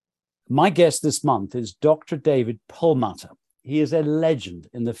My guest this month is Dr. David Perlmutter. He is a legend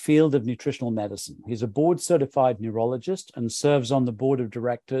in the field of nutritional medicine. He's a board-certified neurologist and serves on the board of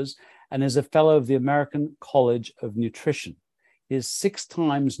directors and is a fellow of the American College of Nutrition. He is 6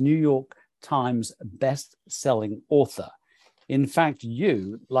 times New York Times best-selling author. In fact,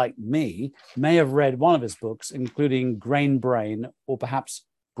 you, like me, may have read one of his books, including Grain Brain or perhaps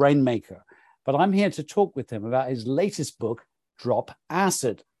Brain Maker. But I'm here to talk with him about his latest book, Drop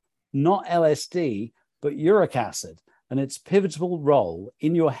Acid. Not LSD, but uric acid, and its pivotal role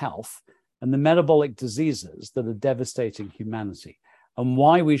in your health and the metabolic diseases that are devastating humanity, and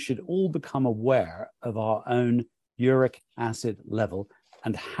why we should all become aware of our own uric acid level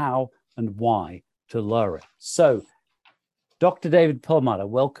and how and why to lower it. So, Dr. David Perlmutter,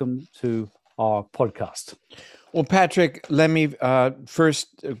 welcome to our podcast. Well, Patrick, let me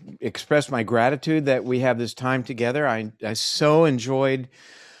first express my gratitude that we have this time together. I so enjoyed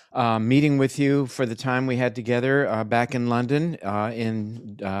meeting with you for the time we had together back in London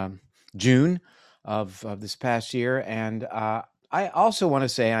in June of this past year. And I also want to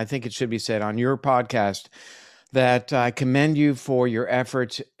say, and I think it should be said on your podcast, that I commend you for your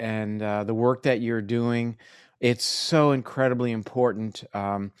efforts and the work that you're doing. It's so incredibly important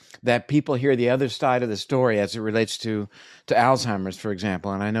that people hear the other side of the story as it relates to Alzheimer's, for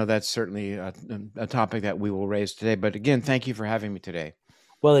example. And I know that's certainly a topic that we will raise today. But again, thank you for having me today.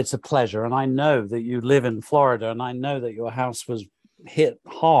 Well, it's a pleasure. And I know that you live in Florida, and I know that your house was hit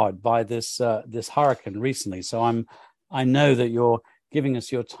hard by this hurricane recently. So I know that you're giving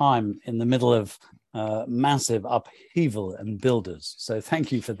us your time in the middle of massive upheaval and builders. So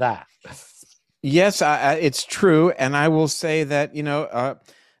thank you for that. Yes, it's true. And I will say that,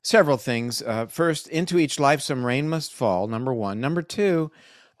 several things. First, into each life some rain must fall, number one. Number two,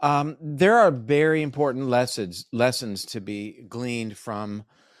 there are very important lessons to be gleaned from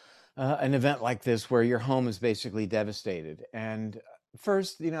an event like this where your home is basically devastated. And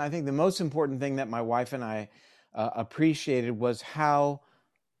first, I think the most important thing that my wife and I appreciated was how,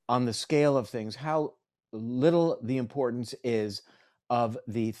 on the scale of things, how little the importance is of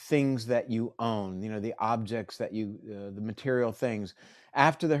the things that you own, the objects that the material things.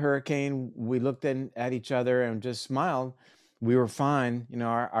 After the hurricane, we looked at each other and just smiled. We were fine.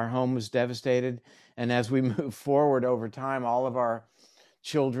 Our home was devastated. And as we move forward over time, all of our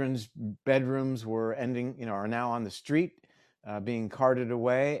children's bedrooms are now on the street, being carted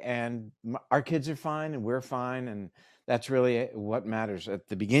away. And our kids are fine and we're fine. And that's really what matters at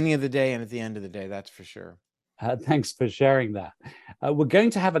the beginning of the day and at the end of the day, that's for sure. Thanks for sharing that. We're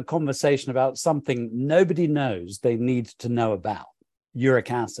going to have a conversation about something nobody knows they need to know about, uric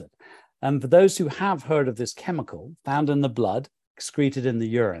acid. And for those who have heard of this chemical found in the blood, excreted in the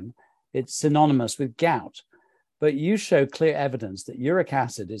urine, it's synonymous with gout. But you show clear evidence that uric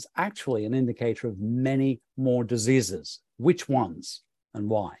acid is actually an indicator of many more diseases. Which ones and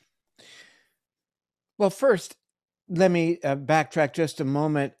why? Well, first, let me backtrack just a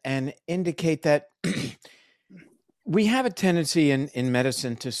moment and indicate that we have a tendency in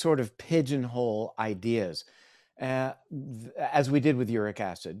medicine to sort of pigeonhole ideas, as we did with uric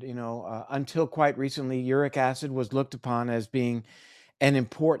acid. Until quite recently, uric acid was looked upon as being an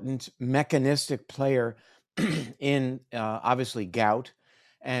important mechanistic player in obviously gout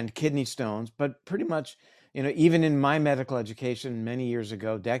and kidney stones, but pretty much, even in my medical education many years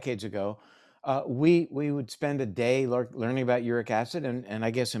ago, decades ago, we would spend a day learning about uric acid and I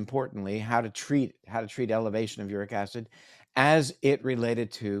guess importantly how to treat elevation of uric acid as it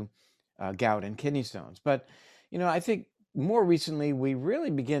related to gout and kidney stones. But I think more recently we really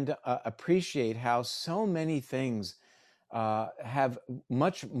begin to appreciate how so many things have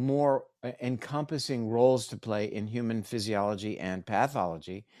much more encompassing roles to play in human physiology and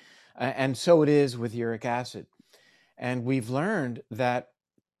pathology, and so it is with uric acid. And we've learned that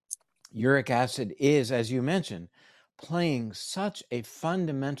uric acid is, as you mentioned, playing such a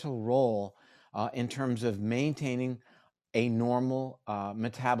fundamental role in terms of maintaining a normal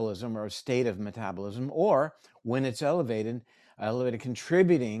metabolism or a state of metabolism, or when it's elevated,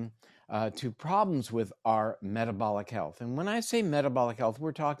 contributing to problems with our metabolic health. And when I say metabolic health,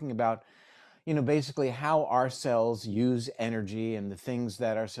 we're talking about, basically how our cells use energy and the things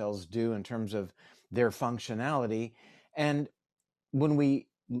that our cells do in terms of their functionality. And when we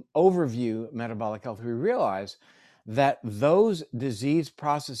overview metabolic health, we realize that those disease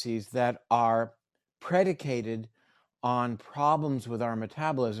processes that are predicated on problems with our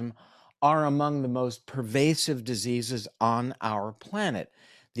metabolism are among the most pervasive diseases on our planet.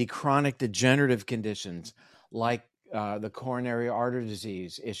 The chronic degenerative conditions like the coronary artery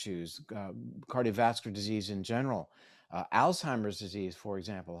disease issues, cardiovascular disease in general, Alzheimer's disease, for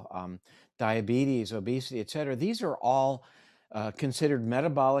example, diabetes, obesity, et cetera. These are all considered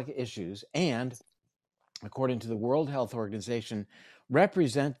metabolic issues, and according to the World Health Organization,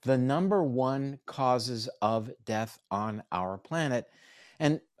 represent the number one causes of death on our planet.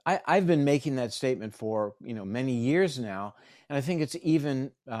 And I've been making that statement for many years now, and I think it's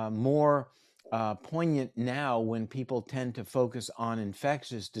even more poignant now when people tend to focus on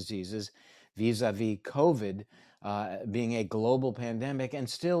infectious diseases vis-a-vis COVID being a global pandemic. And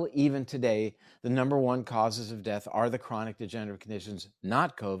still, even today, the number one causes of death are the chronic degenerative conditions,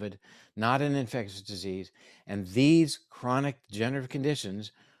 not COVID, not an infectious disease. And these chronic degenerative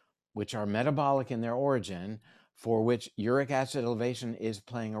conditions, which are metabolic in their origin, for which uric acid elevation is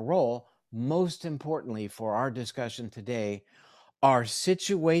playing a role, most importantly for our discussion today, are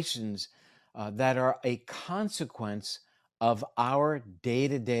situations that are a consequence of our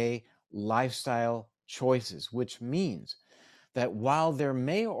day-to-day lifestyle choices, which means that while there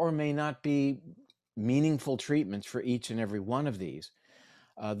may or may not be meaningful treatments for each and every one of these,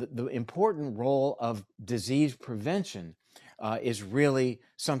 the important role of disease prevention is really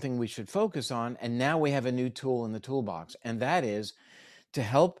something we should focus on. And now we have a new tool in the toolbox, and that is to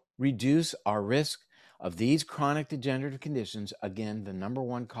help reduce our risk of these chronic degenerative conditions, again, the number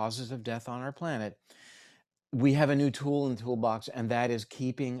one causes of death on our planet. We have a new tool in the toolbox, and that is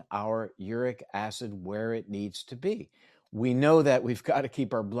keeping our uric acid where it needs to be. We know that we've got to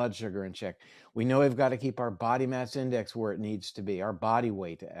keep our blood sugar in check. We know we've got to keep our body mass index where it needs to be, our body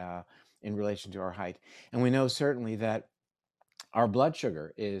weight in relation to our height. And we know certainly that our blood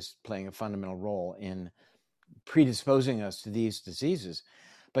sugar is playing a fundamental role in predisposing us to these diseases.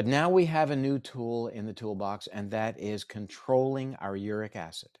 But now we have a new tool in the toolbox, and that is controlling our uric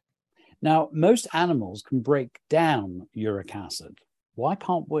acid. Now, most animals can break down uric acid. Why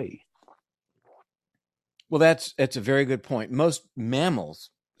can't we? Well, that's a very good point. Most mammals,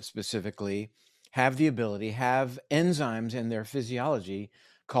 specifically, have the ability, have enzymes in their physiology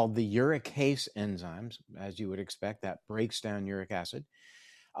called the uricase enzymes, as you would expect, that breaks down uric acid.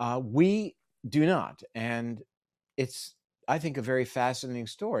 We do not. And it's, I think, a very fascinating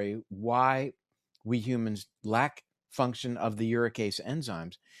story why we humans lack function of the uricase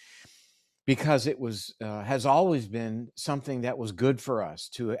enzymes, because it has always been something that was good for us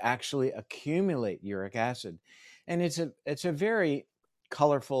to actually accumulate uric acid. And it's a very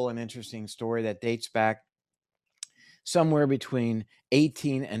colorful and interesting story that dates back somewhere between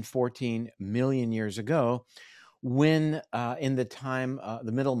 18 and 14 million years ago, when in the time,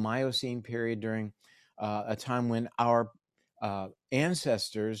 the Middle Miocene period, during a time when our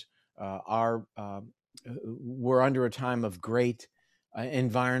ancestors were under a time of great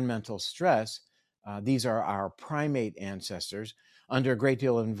environmental stress. These are our primate ancestors under a great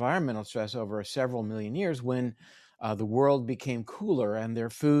deal of environmental stress over several million years, when the world became cooler and their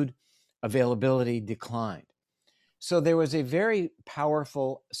food availability declined. So there was a very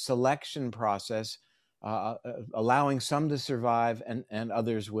powerful selection process, allowing some to survive and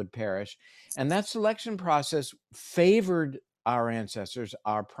others would perish. And that selection process favored our ancestors,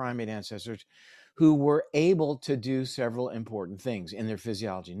 our primate ancestors, who were able to do several important things in their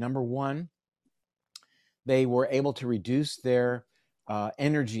physiology. Number one, they were able to reduce their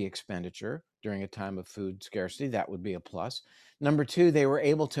energy expenditure during a time of food scarcity. That would be a plus. Number two, they were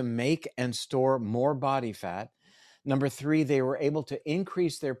able to make and store more body fat. Number three, they were able to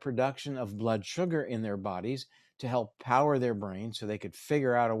increase their production of blood sugar in their bodies to help power their brain so they could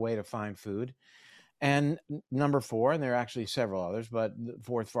figure out a way to find food. And number four, and there are actually several others, but the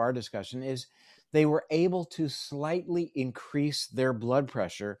fourth for our discussion, is they were able to slightly increase their blood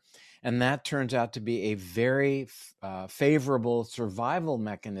pressure. And that turns out to be a very favorable survival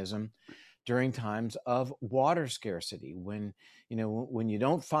mechanism during times of water scarcity. When you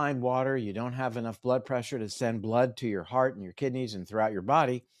don't find water, you don't have enough blood pressure to send blood to your heart and your kidneys and throughout your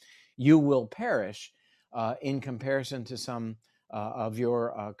body, you will perish in comparison to some of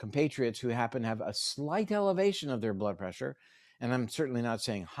your compatriots who happen to have a slight elevation of their blood pressure. And I'm certainly not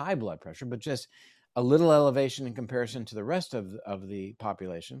saying high blood pressure, but just a little elevation in comparison to the rest of the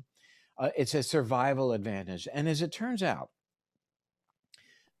population. It's a survival advantage. And as it turns out,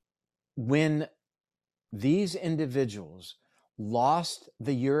 when these individuals lost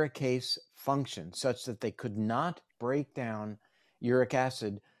the uricase function such that they could not break down uric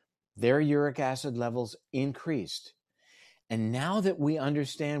acid, their uric acid levels increased. And now that we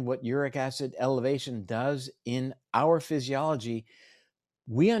understand what uric acid elevation does in our physiology,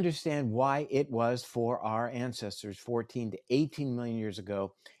 we understand why it was for our ancestors 14 to 18 million years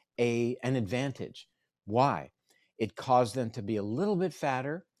ago an advantage. Why? It caused them to be a little bit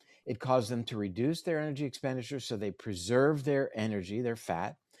fatter. It caused them to reduce their energy expenditure, so they preserve their energy, their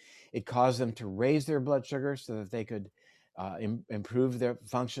fat. It caused them to raise their blood sugar so that they could improve their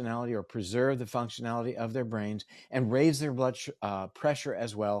functionality or preserve the functionality of their brains, and raise their blood pressure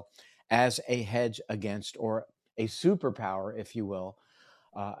as well, as a hedge against, or a superpower, if you will,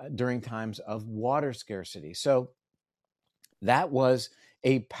 during times of water scarcity. So that was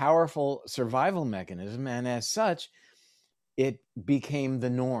a powerful survival mechanism, and as such, it became the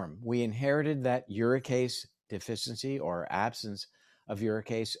norm. We inherited that uricase deficiency or absence of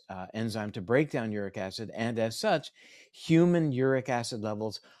uricase enzyme to break down uric acid, and as such, human uric acid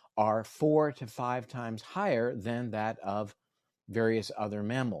levels are 4 to 5 times higher than that of various other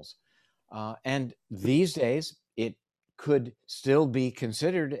mammals. And these days, it could still be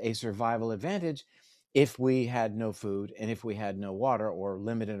considered a survival advantage if we had no food and if we had no water, or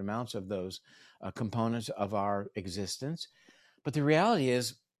limited amounts of those components of our existence. But the reality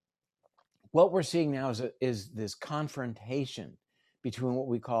is, what we're seeing now is this confrontation between what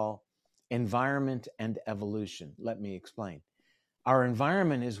we call environment and evolution. Let me explain. Our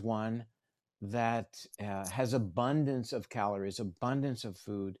environment is one that has abundance of calories, abundance of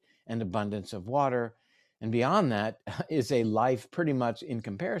food, and abundance of water. And beyond that is a life pretty much, in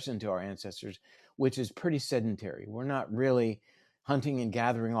comparison to our ancestors, which is pretty sedentary. We're not really hunting and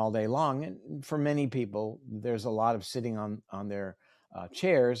gathering all day long. And for many people, there's a lot of sitting on their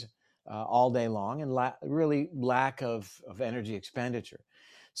chairs all day long, and really lack of energy expenditure.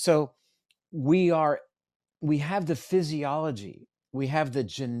 So we have the physiology, we have the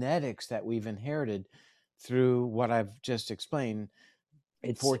genetics that we've inherited through what I've just explained.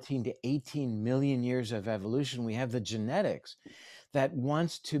 It's 14 to 18 million years of evolution. We have the genetics that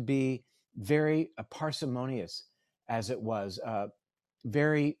wants to be very parsimonious, as it was,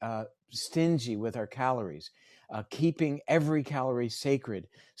 very stingy with our calories, keeping every calorie sacred,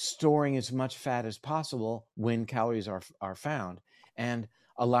 storing as much fat as possible when calories are found, and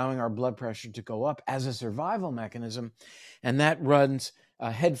allowing our blood pressure to go up as a survival mechanism. And that runs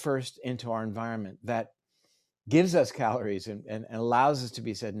headfirst into our environment that gives us calories and allows us to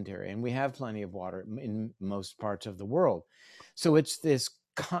be sedentary. And we have plenty of water in most parts of the world. So it's this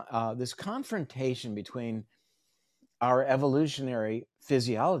confrontation between our evolutionary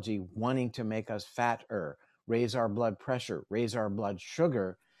physiology wanting to make us fatter, raise our blood pressure, raise our blood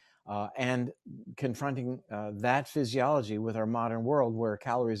sugar, and confronting that physiology with our modern world where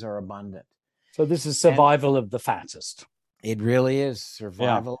calories are abundant. So this is survival of the fattest. It really is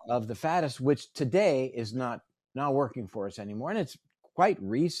survival of the fattest, which today is not working for us anymore. And it's quite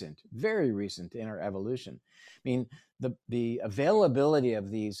recent, very recent in our evolution. I mean, the availability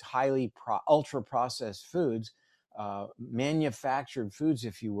of these highly ultra processed foods, manufactured foods,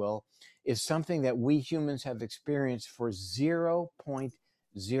 if you will, is something that we humans have experienced for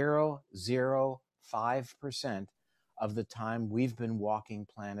 0.005% of the time we've been walking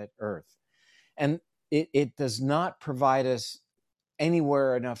planet Earth. And it does not provide us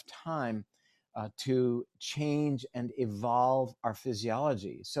anywhere enough time to change and evolve our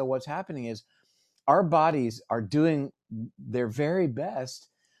physiology. So what's happening is our bodies are doing their very best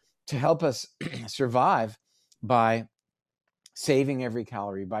to help us survive by saving every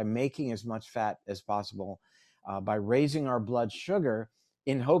calorie, by making as much fat as possible, by raising our blood sugar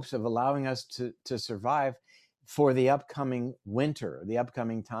in hopes of allowing us to survive for the upcoming winter, the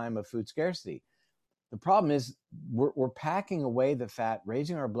upcoming time of food scarcity. The problem is we're packing away the fat,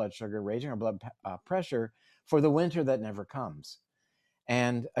 raising our blood sugar, raising our blood pressure for the winter that never comes.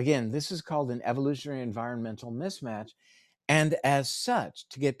 And again, this is called an evolutionary environmental mismatch. And as such,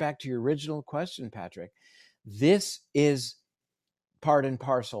 to get back to your original question, Patrick, this is part and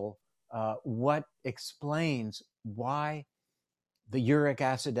parcel what explains why the uric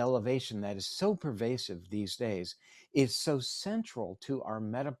acid elevation that is so pervasive these days is so central to our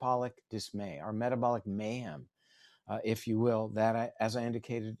metabolic dismay, our metabolic mayhem, if you will, that, as I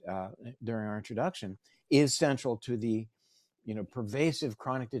indicated during our introduction, is central to the pervasive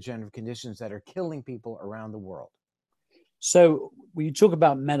chronic degenerative conditions that are killing people around the world. So when you talk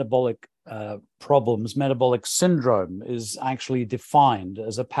about metabolic problems, metabolic syndrome is actually defined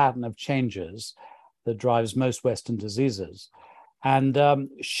as a pattern of changes that drives most Western diseases. And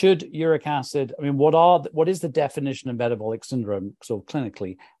should uric acid, what is the definition of metabolic syndrome, sort of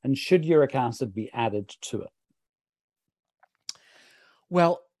clinically, and should uric acid be added to it?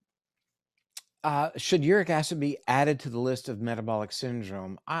 Well, should uric acid be added to the list of metabolic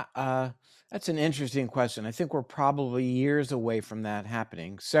syndrome? That's an interesting question. I think we're probably years away from that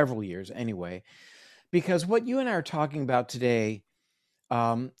happening, several years anyway, because what you and I are talking about today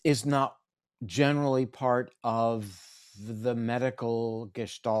is not generally part of the medical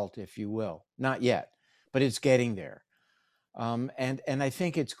gestalt, if you will. Not yet, but it's getting there. And I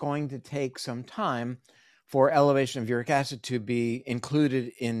think it's going to take some time for elevation of uric acid to be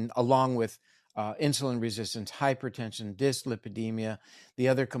included in, along with insulin resistance, hypertension, dyslipidemia, the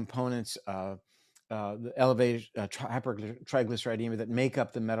other components, the elevated hypertriglyceridemia that make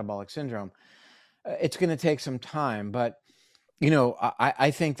up the metabolic syndrome. It's going to take some time, but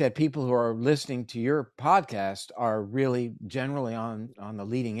I think that people who are listening to your podcast are really generally on the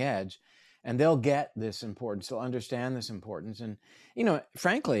leading edge, and they'll get this importance. They'll understand this importance. And,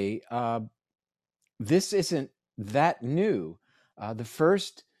 frankly, this isn't that new. The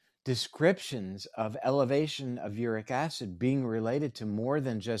first descriptions of elevation of uric acid being related to more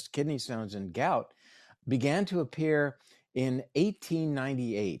than just kidney stones and gout began to appear in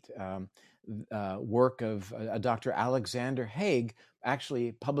 1898. Work of Dr. Alexander Haig,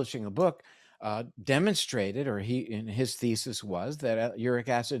 actually publishing a book, demonstrated, or his thesis was that uric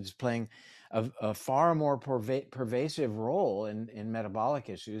acid is playing a far more pervasive role in metabolic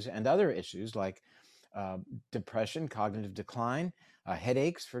issues and other issues like depression, cognitive decline,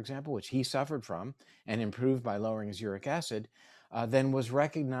 headaches, for example, which he suffered from and improved by lowering his uric acid, than was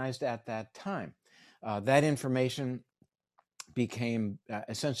recognized at that time. That information became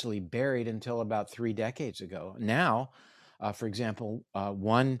essentially buried until about 3 decades ago. Now, for example,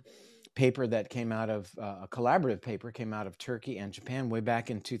 one paper that came out of a collaborative paper came out of Turkey and Japan way back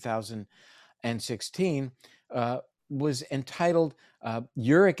in 2016 was entitled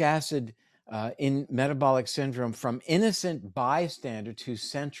Uric Acid in Metabolic Syndrome from Innocent Bystander to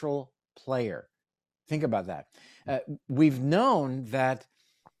Central Player. Think about that. We've known that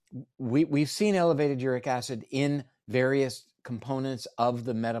we've seen elevated uric acid in various components of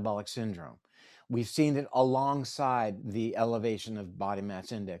the metabolic syndrome. We've seen it alongside the elevation of body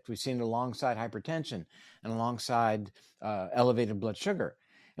mass index. We've seen it alongside hypertension and alongside elevated blood sugar.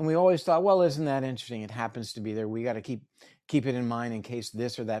 And we always thought, well, isn't that interesting? It happens to be there. We got to keep it in mind in case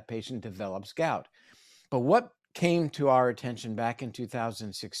this or that patient develops gout. But what came to our attention back in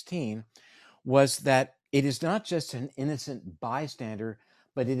 2016 was that it is not just an innocent bystander,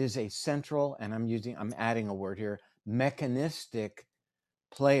 but it is a central, and I'm adding a word here, mechanistic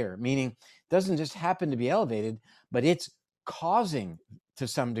player, meaning it doesn't just happen to be elevated, but it's causing to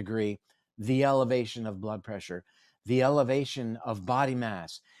some degree the elevation of blood pressure, the elevation of body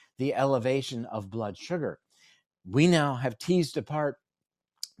mass, the elevation of blood sugar. We now have teased apart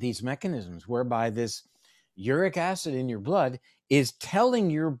these mechanisms whereby this uric acid in your blood is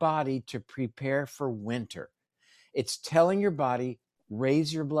telling your body to prepare for winter. It's telling your body,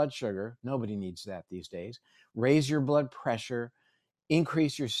 raise your blood sugar. Nobody needs that these days. Raise your blood pressure,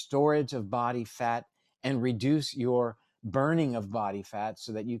 increase your storage of body fat, and reduce your burning of body fat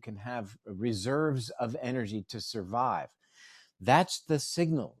so that you can have reserves of energy to survive. That's the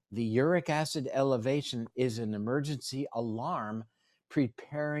signal. The uric acid elevation is an emergency alarm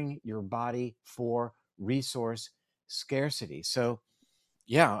preparing your body for resource scarcity. So,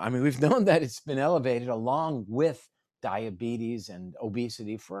 yeah, I mean, we've known that it's been elevated along with diabetes and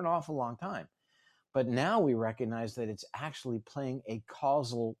obesity for an awful long time. But now we recognize that it's actually playing a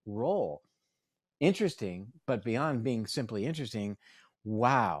causal role. Interesting, but beyond being simply interesting,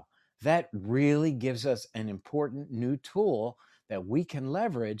 wow, that really gives us an important new tool that we can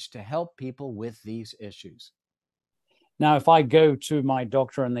leverage to help people with these issues. Now, if I go to my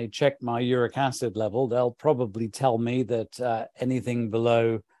doctor and they check my uric acid level, they'll probably tell me that anything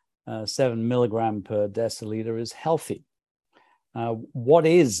below 7 milligram per deciliter is healthy. What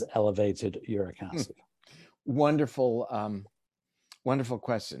is elevated uric acid? Wonderful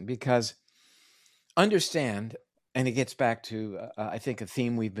question, because understand, and it gets back to, I think, a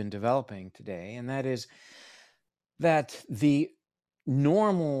theme we've been developing today, and that is that the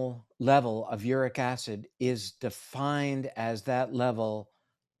normal level of uric acid is defined as that level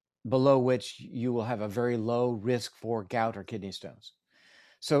below which you will have a very low risk for gout or kidney stones.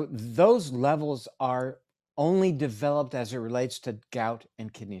 So those levels are only developed as it relates to gout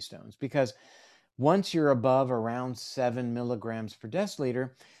and kidney stones, because once you're above around 7 milligrams per deciliter,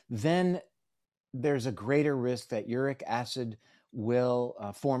 then there's a greater risk that uric acid will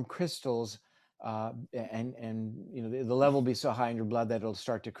form crystals, and the level will be so high in your blood that it'll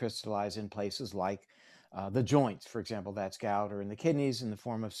start to crystallize in places like the joints, for example, that's gout, or in the kidneys in the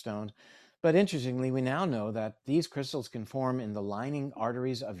form of stones. But interestingly, we now know that these crystals can form in the lining of the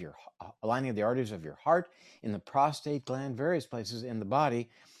arteries of your heart, in the prostate gland, various places in the body,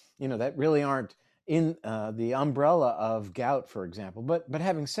 that really aren't in the umbrella of gout, for example. But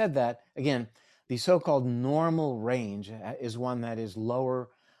having said that, again, the so-called normal range is one that is lower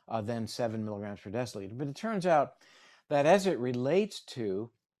than 7 milligrams per deciliter. But it turns out that as it relates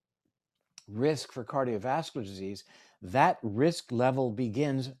to risk for cardiovascular disease, that risk level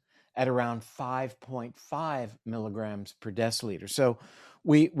begins at around 5.5 milligrams per deciliter. So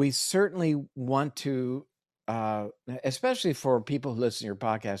we certainly want to, especially for people who listen to your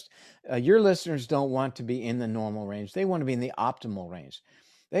podcast, your listeners don't want to be in the normal range. They want to be in the optimal range.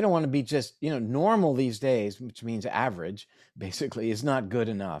 They don't want to be just, normal these days, which means average, basically, is not good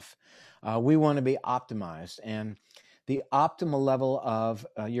enough. We want to be optimized. And the optimal level of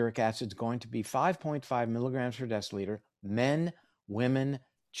uric acid is going to be 5.5 milligrams per deciliter, men, women,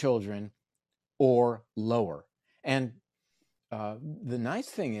 children, or lower. And the nice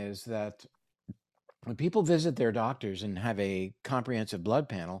thing is that when people visit their doctors and have a comprehensive blood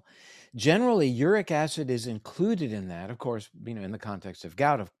panel, generally uric acid is included in that, of course, in the context of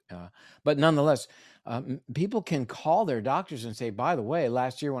gout. But nonetheless, people can call their doctors and say, by the way,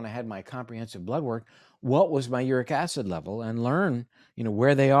 last year when I had my comprehensive blood work, what was my uric acid level, and learn,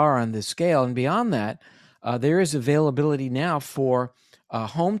 where they are on the scale. And beyond that, there is availability now for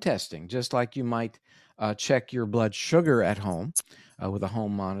home testing, just like you might check your blood sugar at home with a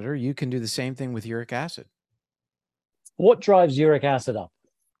home monitor. You can do the same thing with uric acid. What drives uric acid up?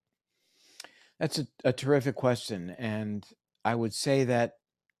 That's a terrific question. And I would say that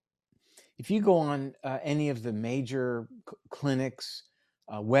if you go on any of the major clinics'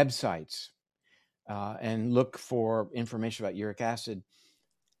 websites and look for information about uric acid,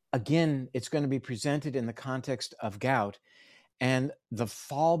 again, it's going to be presented in the context of gout. And the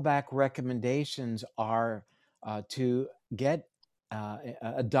fallback recommendations are to get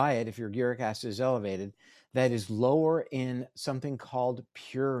a diet, if your uric acid is elevated, that is lower in something called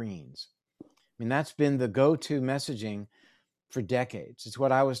purines. I mean, that's been the go-to messaging for decades. It's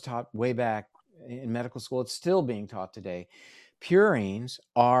what I was taught way back in medical school. It's still being taught today. Purines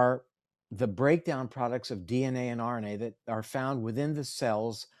are the breakdown products of DNA and RNA that are found within the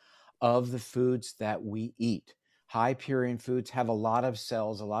cells of the foods that we eat. High purine foods have a lot of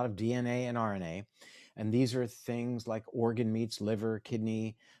cells, a lot of DNA and RNA. And these are things like organ meats, liver,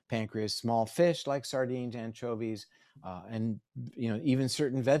 kidney, pancreas, small fish like sardines, anchovies, and even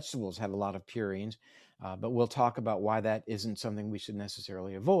certain vegetables have a lot of purines. But we'll talk about why that isn't something we should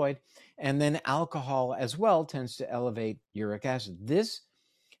necessarily avoid. And then alcohol as well tends to elevate uric acid. This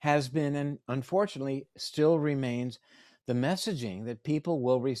has been, and unfortunately still remains, the messaging that people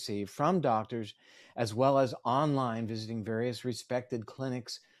will receive from doctors as well as online visiting various respected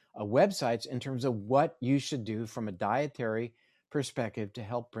clinics' websites in terms of what you should do from a dietary perspective to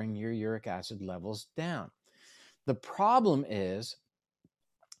help bring your uric acid levels down. The problem is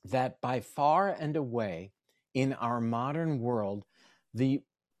that by far and away in our modern world, the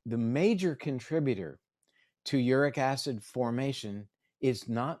major contributor to uric acid formation is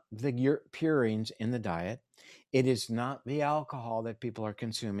not the purines in the diet. It is not the alcohol that people are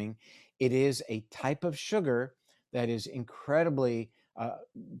consuming. It is a type of sugar that is incredibly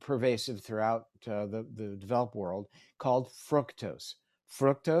pervasive throughout the developed world called fructose.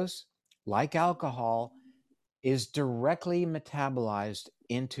 Fructose, like alcohol, is directly metabolized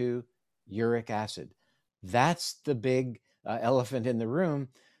into uric acid. That's the big elephant in the room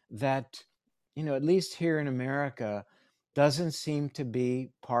that, at least here in America, doesn't seem to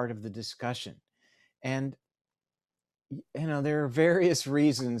be part of the discussion. And, there are various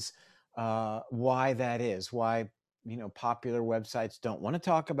reasons why that is, why, popular websites don't want to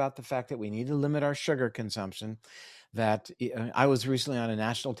talk about the fact that we need to limit our sugar consumption. That I was recently on a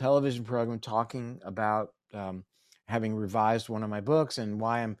national television program talking about having revised one of my books and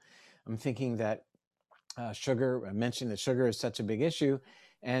why I'm thinking that sugar, I mentioned that sugar is such a big issue.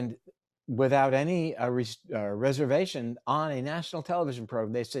 And without any reservation on a national television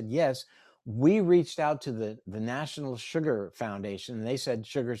program, they said, yes, we reached out to the National Sugar Foundation, and they said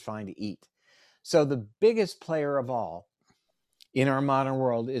sugar is fine to eat. So the biggest player of all in our modern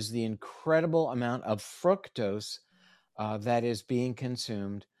world is the incredible amount of fructose that is being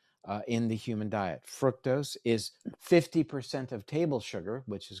consumed in the human diet. Fructose is 50% of table sugar,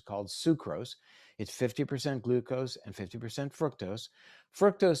 which is called sucrose. It's 50% glucose and 50% fructose.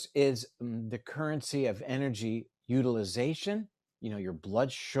 Fructose is the currency of energy utilization. Your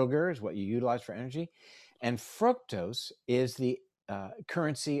blood sugar is what you utilize for energy. And fructose is the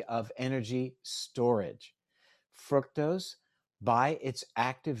currency of energy storage. Fructose, by its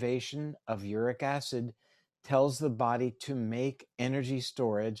activation of uric acid, tells the body to make energy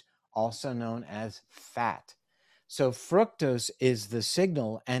storage, also known as fat. So fructose is the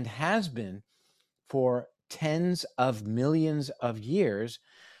signal, and has been for tens of millions of years,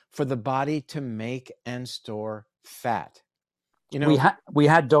 for the body to make and store fat. You know, we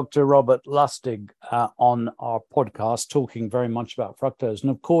had Dr. Robert Lustig on our podcast talking very much about fructose. And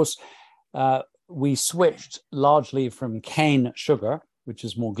of course, we switched largely from cane sugar, which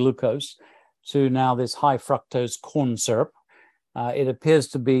is more glucose, to now this high fructose corn syrup. It appears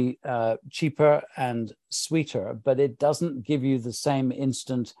to be cheaper and sweeter, but it doesn't give you the same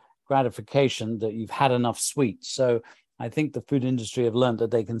instant gratification that you've had enough sweet. So I think the food industry have learned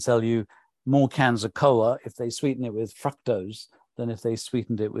that they can sell you more cans of cola if they sweeten it with fructose than if they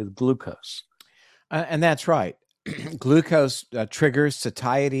sweetened it with glucose. And that's right. Glucose triggers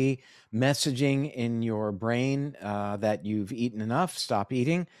satiety messaging in your brain that you've eaten enough, stop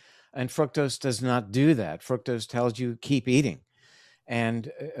eating. And fructose does not do that. Fructose tells you keep eating.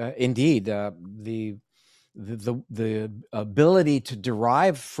 And indeed, the ability to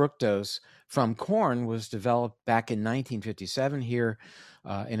derive fructose from corn was developed back in 1957 here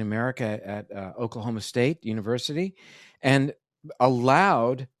in America at Oklahoma State University, and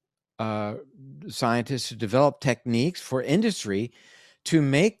allowed scientists to develop techniques for industry to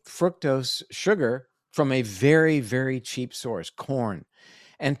make fructose sugar from a very, very cheap source, corn.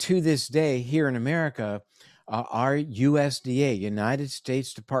 And to this day, here in America, our USDA, United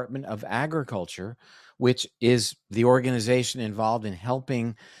States Department of Agriculture, which is the organization involved in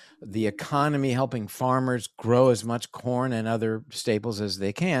helping the economy, helping farmers grow as much corn and other staples as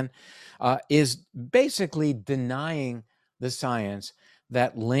they can, is basically denying the science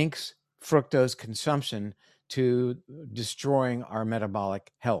that links fructose consumption to destroying our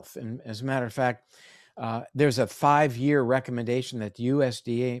metabolic health. And as a matter of fact, there's a 5-year recommendation that the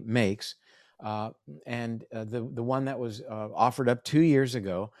USDA makes, and the one that was offered up 2 years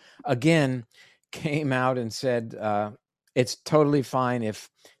ago, again, came out and said it's totally fine if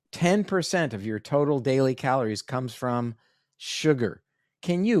 10% of your total daily calories comes from sugar.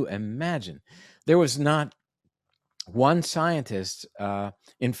 Can you imagine? There was not one scientist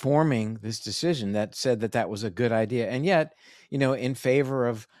informing this decision that said that that was a good idea. And yet, you know, in favor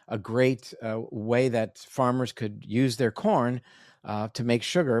of a great way that farmers could use their corn to make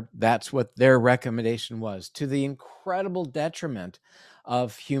sugar, that's what their recommendation was, to the incredible detriment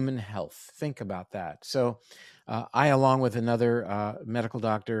of human health. Think about that. So I, along with another medical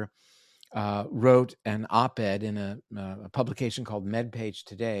doctor, wrote an op-ed in a publication called MedPage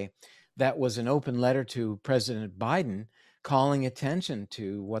Today that was an open letter to President Biden calling attention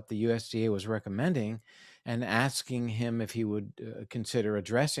to what the USDA was recommending and asking him if he would consider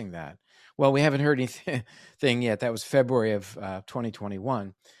addressing that. Well, we haven't heard anything yet. That was February of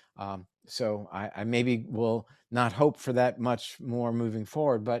 2021. So I maybe will not hope for that much more moving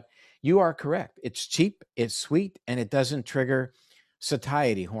forward, but you are correct. It's cheap, it's sweet, and it doesn't trigger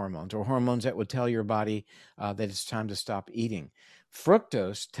satiety hormones or hormones that would tell your body that it's time to stop eating.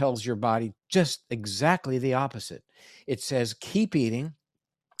 Fructose tells your body just exactly the opposite. It says keep eating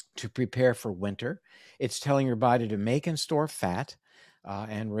to prepare for winter. It's telling your body to make and store fat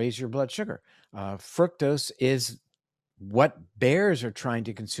and raise your blood sugar. Fructose is what bears are trying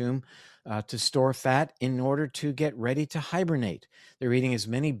to consume to store fat in order to get ready to hibernate. They're eating as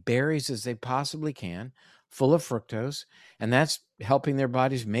many berries as they possibly can, full of fructose, and that's helping their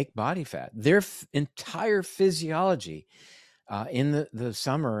bodies make body fat. Their entire physiology in the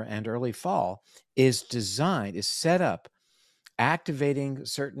summer and early fall is set up, activating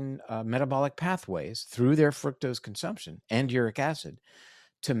certain metabolic pathways through their fructose consumption and uric acid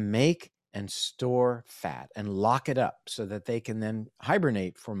to make and store fat and lock it up so that they can then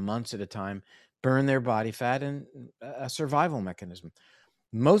hibernate for months at a time, burn their body fat, and a survival mechanism.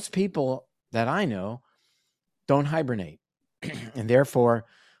 Most people that I know don't hibernate and therefore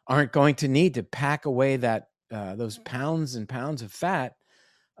aren't going to need to pack away that those pounds and pounds of fat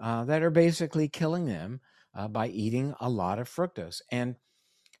that are basically killing them by eating a lot of fructose. And,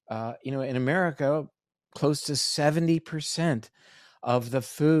 in America, close to 70% of the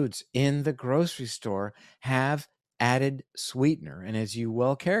foods in the grocery store have added sweetener. And as you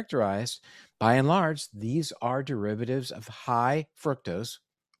well characterized, by and large, these are derivatives of high fructose.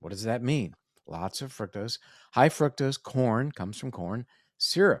 What does that mean? Lots of fructose. High fructose corn comes from corn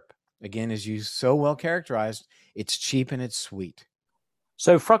syrup. Again, as you so well characterized, it's cheap and it's sweet.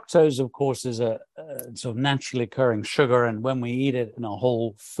 So fructose, of course, is a sort of naturally occurring sugar. And when we eat it in a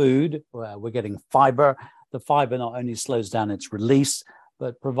whole food, we're getting fiber. The fiber not only slows down its release,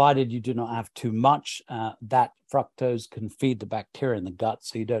 but provided you do not have too much, that fructose can feed the bacteria in the gut,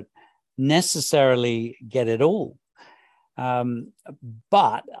 so you don't necessarily get it all.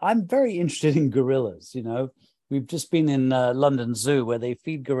 But I'm very interested in gorillas. We've just been in London Zoo, where they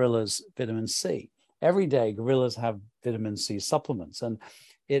feed gorillas vitamin C. Every day, gorillas have vitamin C supplements. And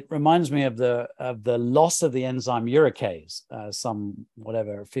it reminds me of the loss of the enzyme uricase some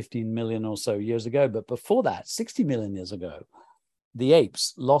 15 million or so years ago. But before that, 60 million years ago, the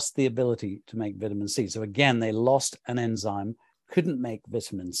apes lost the ability to make vitamin C. So again, they lost an enzyme, couldn't make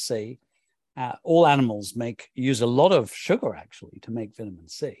vitamin C. All animals use a lot of sugar actually to make vitamin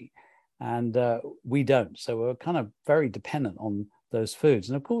C, and we don't. So we're kind of very dependent on those foods.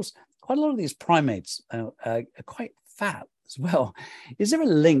 And of course, quite a lot of these primates are quite fat as well. Is there a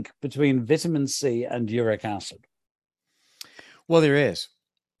link between vitamin C and uric acid? Well, there is,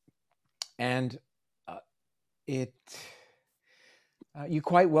 and you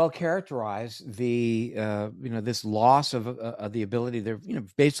quite well characterize the this loss of the ability. There,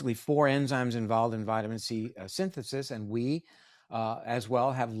 basically 4 enzymes involved in vitamin C synthesis, and we as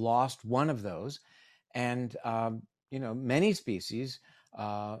well have lost one of those. And many species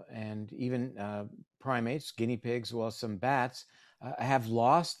and even primates, guinea pigs, as well as some bats, have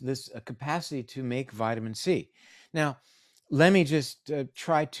lost this capacity to make vitamin C. Now, let me just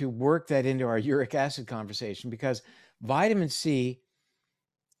try to work that into our uric acid conversation, because vitamin C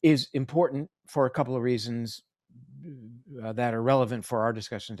is important for a couple of reasons that are relevant for our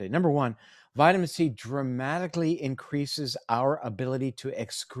discussion today. Number one, vitamin C dramatically increases our ability to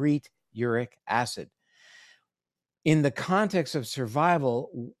excrete uric acid. In the context of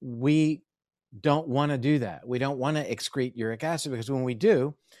survival, we don't want to do that. We don't want to excrete uric acid, because when we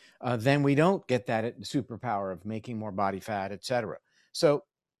do, then we don't get that superpower of making more body fat, etc. So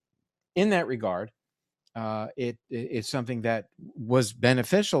in that regard, it's something that was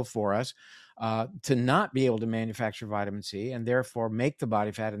beneficial for us to not be able to manufacture vitamin C and therefore make the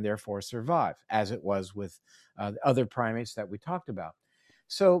body fat and therefore survive, as it was with other primates that we talked about.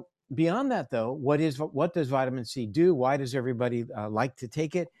 So beyond that, though, what does vitamin C do? Why does everybody like to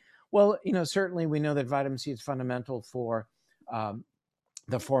take it? Well, certainly we know that vitamin C is fundamental for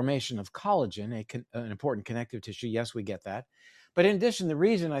the formation of collagen, an important connective tissue. Yes, we get that. But in addition, the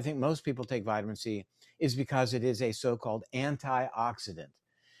reason I think most people take vitamin C is because it is a so-called antioxidant.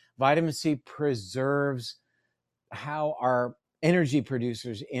 Vitamin C preserves how our energy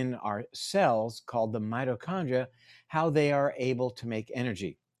producers in our cells, called the mitochondria, how they are able to make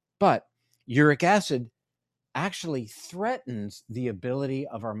energy. But uric acid actually threatens the ability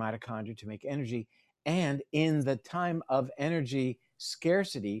of our mitochondria to make energy. And in the time of energy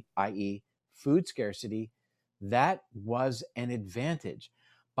scarcity, i.e. food scarcity, that was an advantage.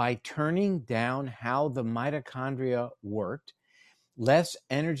 By turning down how the mitochondria worked, less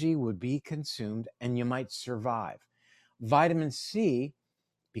energy would be consumed and you might survive. Vitamin C,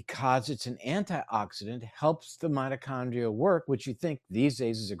 because it's an antioxidant, helps the mitochondria work, which you think these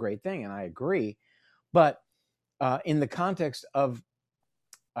days is a great thing, and I agree. But in the context of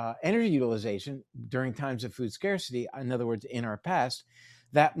energy utilization during times of food scarcity, in other words, in our past,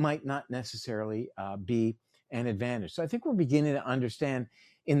 that might not necessarily be an advantage. So I think we're beginning to understand,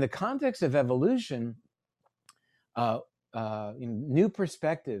 in the context of evolution, new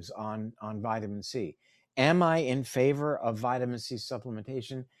perspectives on vitamin C. Am I in favor of vitamin C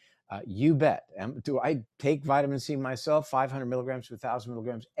supplementation? You bet. Do I take vitamin C myself, 500 milligrams to 1,000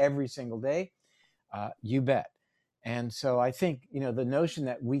 milligrams every single day? You bet. And so I think, the notion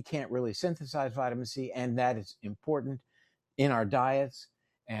that we can't really synthesize vitamin C and that it's important in our diets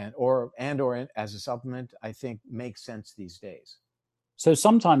or as a supplement, I think makes sense these days. So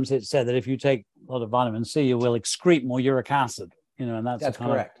sometimes it's said that if you take a lot of vitamin C, you will excrete more uric acid, and that's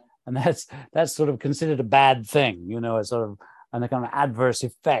correct. And that's sort of considered a bad thing, a sort of a kind of adverse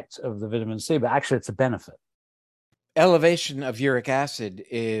effect of the vitamin C, but actually it's a benefit. Elevation of uric acid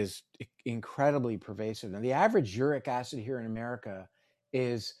is incredibly pervasive. Now, the average uric acid here in America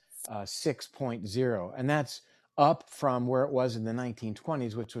is 6.0, and that's up from where it was in the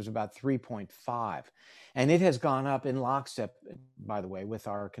 1920s, which was about 3.5. And it has gone up in lockstep, by the way, with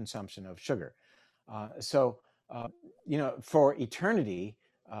our consumption of sugar. For eternity,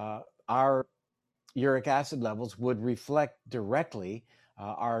 our uric acid levels would reflect directly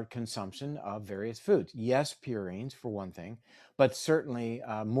our consumption of various foods. Yes, purines for one thing, but certainly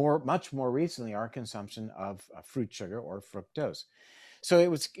much more recently, our consumption of fruit sugar or fructose. So it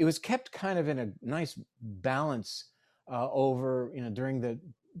was kept kind of in a nice balance over during the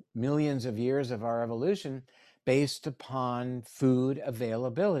millions of years of our evolution, based upon food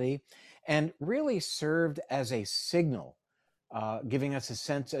availability, and really served as a signal, giving us a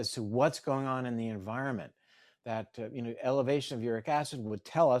sense as to what's going on in the environment. That elevation of uric acid would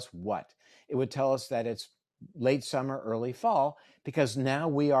tell us what? It would tell us that it's late summer, early fall, because now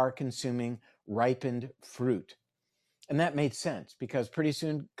we are consuming ripened fruit. And that made sense, because pretty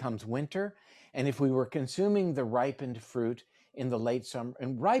soon comes winter. And if we were consuming the ripened fruit in the late summer.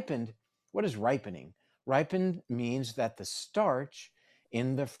 And ripened, what is ripening? Ripened means that the starch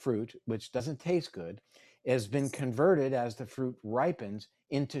in the fruit, which doesn't taste good, has been converted as the fruit ripens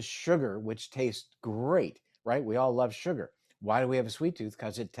into sugar, which tastes great, right? We all love sugar. Why do we have a sweet tooth?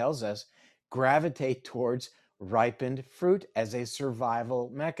 Because it tells us gravitate towards ripened fruit as a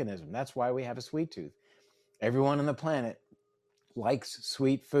survival mechanism. That's why we have a sweet tooth. Everyone on the planet likes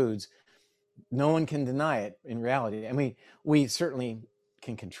sweet foods. No one can deny it in reality. I mean, we certainly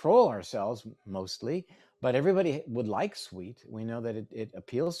can control ourselves mostly, but everybody would like sweet. We know that it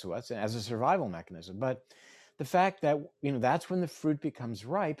appeals to us as a survival mechanism. But the fact that, that's when the fruit becomes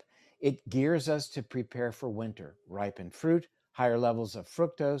ripe, it gears us to prepare for winter. Ripened fruit, higher levels of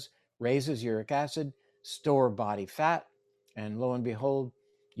fructose, raises uric acid, store body fat, and lo and behold,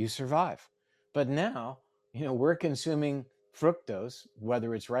 you survive. But now, we're consuming fructose,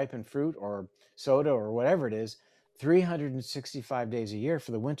 whether it's ripened fruit or soda or whatever it is, 365 days a year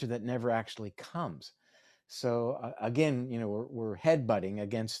for the winter that never actually comes. So again, we're headbutting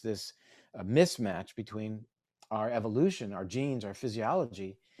against this mismatch between our evolution, our genes, our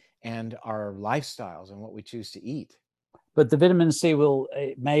physiology, and our lifestyles and what we choose to eat. But the vitamin C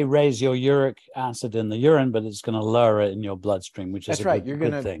it may raise your uric acid in the urine, but it's going to lower it in your bloodstream, which is That's right. You're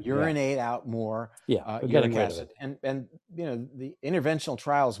going to thing. urinate out more we're uric acid, and the interventional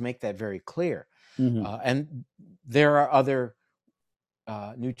trials make that very clear. And there are other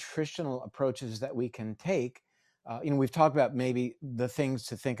nutritional approaches that we can take. We've talked about maybe the things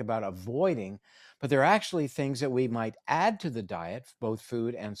to think about avoiding, but there are actually things that we might add to the diet, both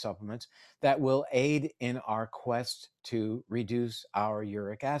food and supplements, that will aid in our quest to reduce our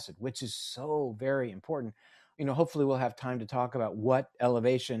uric acid, which is so very important. Hopefully we'll have time to talk about what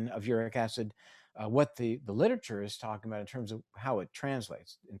elevation of uric acid, what the literature is talking about in terms of how it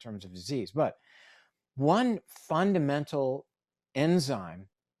translates in terms of disease. But one fundamental enzyme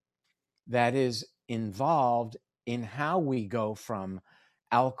that is involved in how we go from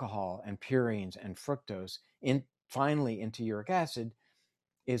alcohol and purines and fructose finally into uric acid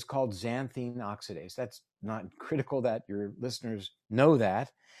is called xanthine oxidase. That's not critical that your listeners know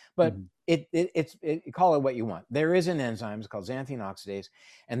that, but it's call it what you want. There is an enzyme, it's called xanthine oxidase,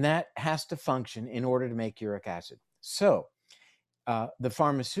 and that has to function in order to make uric acid. So the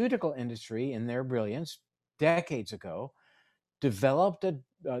pharmaceutical industry, in their brilliance, decades ago, developed a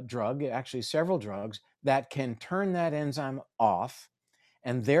drug, actually several drugs, that can turn that enzyme off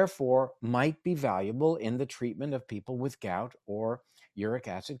and therefore might be valuable in the treatment of people with gout or uric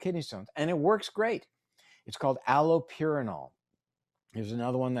acid kidney stones. And it works great. It's called allopurinol. There's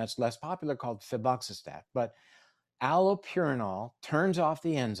another one that's less popular called febuxostat. But allopurinol turns off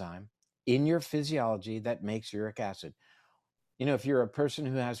the enzyme in your physiology that makes uric acid. If you're a person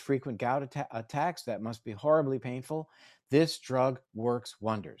who has frequent gout attacks, that must be horribly painful. This drug works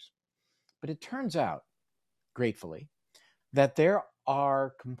wonders. But it turns out, gratefully, that there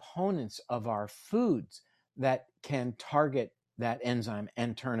are components of our foods that can target that enzyme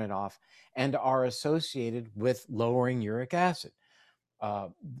and turn it off and are associated with lowering uric acid.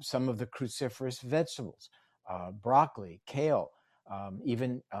 Some of the cruciferous vegetables, broccoli, kale,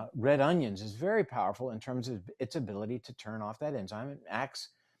 even red onions is very powerful in terms of its ability to turn off that enzyme. It acts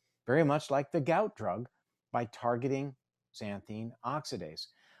very much like the gout drug by targeting xanthine oxidase.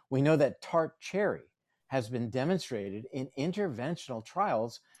 We know that tart cherry has been demonstrated in interventional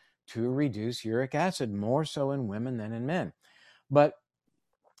trials to reduce uric acid, more so in women than in men. But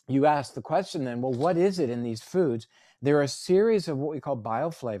you ask the question then, well, what is it in these foods? There are a series of what we call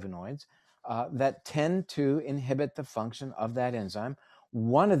bioflavonoids that tend to inhibit the function of that enzyme.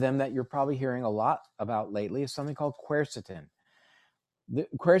 One of them that you're probably hearing a lot about lately is something called quercetin. The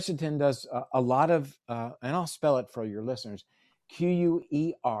quercetin does a lot of, and I'll spell it for your listeners, Quercetin,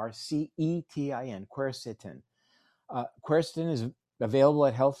 quercetin. Quercetin is available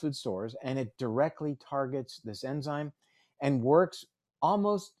at health food stores, and it directly targets this enzyme and works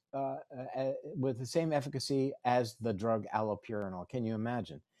almost with the same efficacy as the drug allopurinol. Can you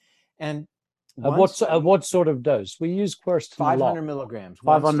imagine? And what sort of dose? We use quercetin 500 milligrams.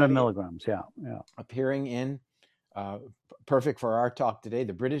 500 milligrams, yeah. Appearing in, perfect for our talk today,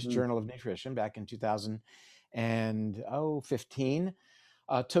 the British Journal of Nutrition back in 2015,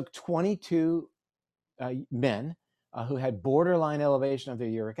 took 22 men who had borderline elevation of their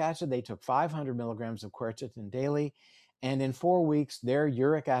uric acid. They took 500 milligrams of quercetin daily, and in 4 weeks, their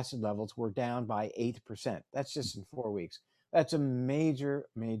uric acid levels were down by 8%. That's just in 4 weeks. That's a major,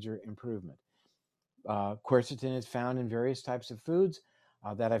 major improvement. Quercetin is found in various types of foods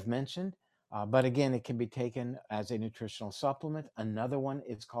that I've mentioned, but again, it can be taken as a nutritional supplement. Another one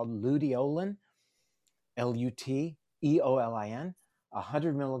is called luteolin, L-U-T, EOLIN,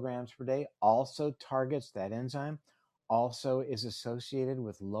 100 milligrams per day, also targets that enzyme, also is associated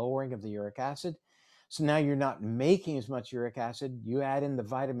with lowering of the uric acid. So now you're not making as much uric acid. You add in the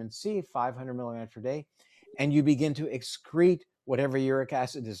vitamin C, 500 milligrams per day, and you begin to excrete whatever uric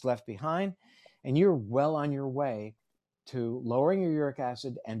acid is left behind. And you're well on your way to lowering your uric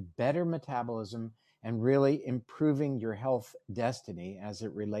acid and better metabolism and really improving your health destiny as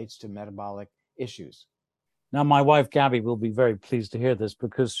it relates to metabolic issues. Now, my wife Gabby will be very pleased to hear this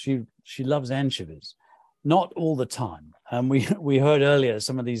because she loves anchovies, not all the time. And we heard earlier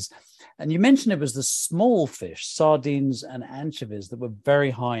some of these, and you mentioned it was the small fish, sardines and anchovies, that were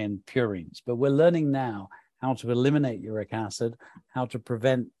very high in purines. But we're learning now how to eliminate uric acid, how to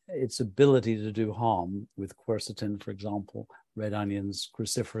prevent its ability to do harm with quercetin, for example, red onions,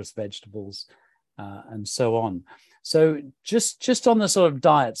 cruciferous vegetables, and so on. So just on the sort of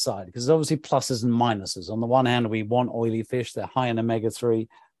diet side, because there's obviously pluses and minuses. On the one hand, we want oily fish; they're high in omega-3,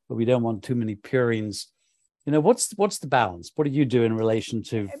 but we don't want too many purines. You know, what's the balance? What do you do in relation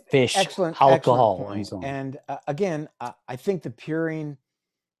to fish, alcohol, Excellent point. and so on? And again, I think the purine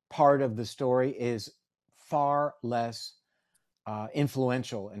part of the story is far less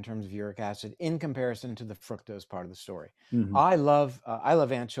influential in terms of uric acid in comparison to the fructose part of the story. Mm-hmm. I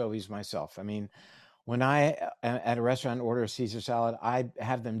love anchovies myself. I mean, when I at a restaurant order a Caesar salad, I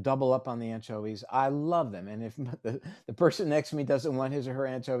have them double up on the anchovies. I love them, and if the person next to me doesn't want his or her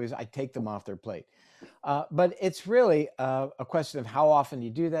anchovies, I take them off their plate. But it's really a question of how often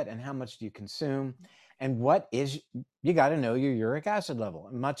you do that and how much do you consume, and you got to know your uric acid level.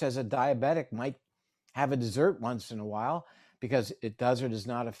 Much as a diabetic might have a dessert once in a while because it does or does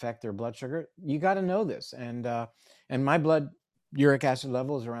not affect their blood sugar, you got to know this. And my blood uric acid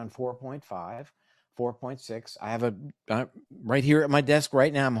level is around 4.5. 4.6. I have a right here at my desk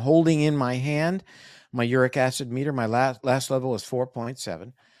right now. I'm holding in my hand my uric acid meter. My last level is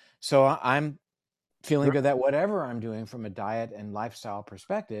 4.7. So I'm feeling good that whatever I'm doing from a diet and lifestyle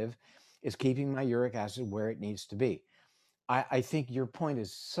perspective is keeping my uric acid where it needs to be. I think your point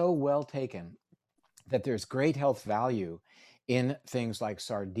is so well taken that there's great health value in things like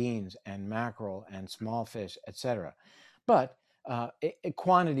sardines and mackerel and small fish, etc. But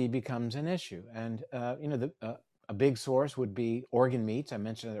quantity becomes an issue. And, a big source would be organ meats. I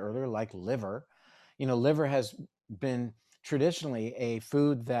mentioned it earlier, like liver. Liver has been traditionally a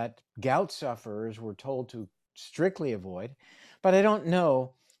food that gout sufferers were told to strictly avoid. But I don't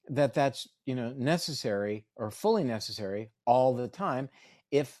know that that's, necessary or fully necessary all the time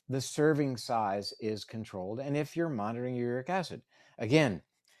if the serving size is controlled and if you're monitoring your uric acid. Again,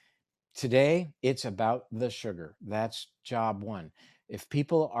 today, it's about the sugar. That's job one. If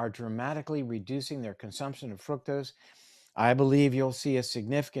people are dramatically reducing their consumption of fructose, I believe you'll see a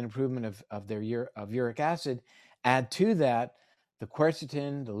significant improvement of their uric acid. Add to that the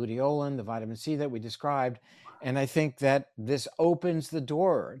quercetin, the luteolin, the vitamin C that we described, and I think that this opens the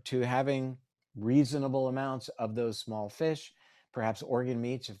door to having reasonable amounts of those small fish, perhaps organ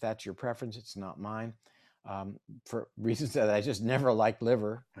meats if that's your preference. It's not mine for reasons that I just never liked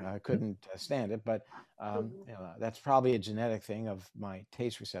liver. I couldn't stand it, but that's probably a genetic thing of my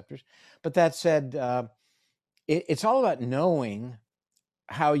taste receptors. But that said, it's all about knowing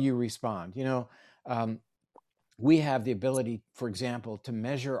how you respond. We have the ability, for example, to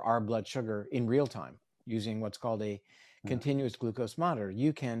measure our blood sugar in real time using what's called a continuous glucose monitor.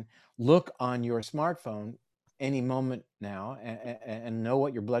 You can look on your smartphone any moment now and know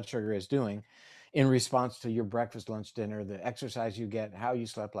what your blood sugar is doing in response to your breakfast, lunch, dinner, the exercise you get, how you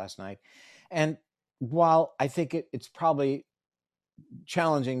slept last night. And while I think it's probably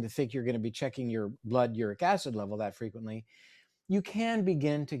challenging to think you're going to be checking your blood uric acid level that frequently, you can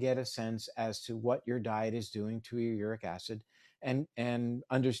begin to get a sense as to what your diet is doing to your uric acid and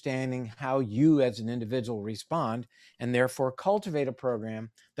understanding how you as an individual respond and therefore cultivate a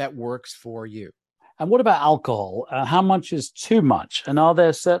program that works for you. And what about alcohol? How much is too much? And are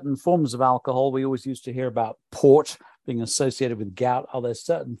there certain forms of alcohol? We always used to hear about port being associated with gout. Are there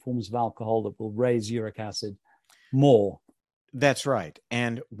certain forms of alcohol that will raise uric acid more? That's right.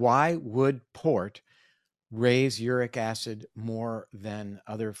 And why would port raise uric acid more than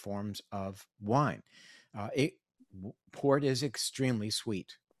other forms of wine? Port is extremely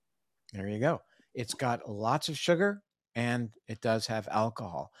sweet. There you go. It's got lots of sugar and it does have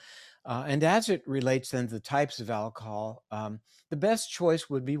alcohol. And as it relates then to the types of alcohol, the best choice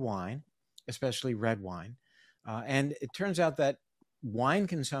would be wine, especially red wine. And it turns out that wine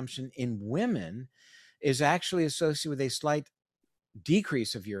consumption in women is actually associated with a slight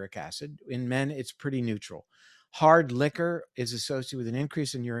decrease of uric acid. In men, it's pretty neutral. Hard liquor is associated with an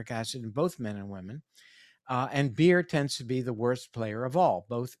increase in uric acid in both men and women. And beer tends to be the worst player of all,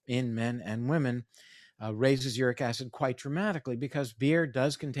 both in men and women. Raises uric acid quite dramatically because beer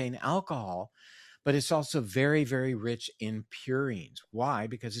does contain alcohol, but it's also very, very rich in purines. Why?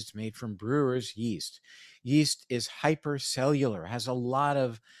 Because it's made from brewer's yeast. Yeast is hypercellular, has a lot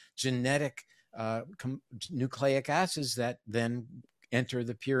of genetic nucleic acids that then enter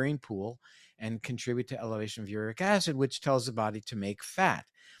the purine pool and contribute to elevation of uric acid, which tells the body to make fat.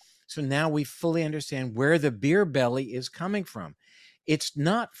 So now we fully understand where the beer belly is coming from. It's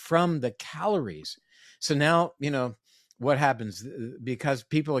not from the calories. So now, what happens? Because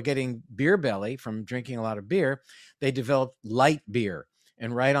people are getting beer belly from drinking a lot of beer, they develop light beer.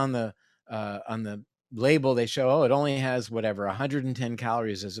 And right on the label, they show, it only has 110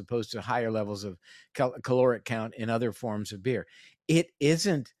 calories as opposed to higher levels of caloric count in other forms of beer. It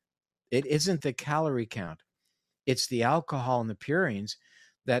isn't the calorie count. It's the alcohol and the purines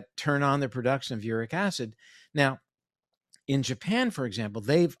that turn on the production of uric acid. Now, in Japan, for example,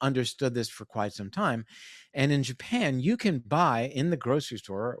 they've understood this for quite some time. And in Japan, you can buy in the grocery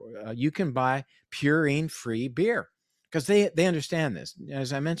store, you can buy purine-free beer because they understand this.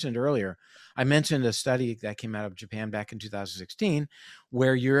 As I mentioned earlier, I mentioned a study that came out of Japan back in 2016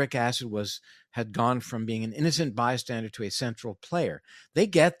 where uric acid had gone from being an innocent bystander to a central player. They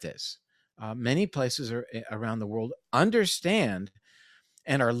get this. Many places around the world understand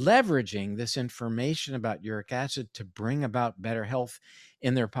and are leveraging this information about uric acid to bring about better health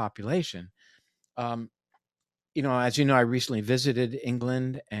in their population. As you know, I recently visited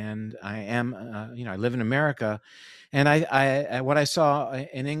England, and I live in America, and I what I saw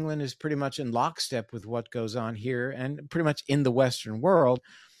in England is pretty much in lockstep with what goes on here, and pretty much in the Western world,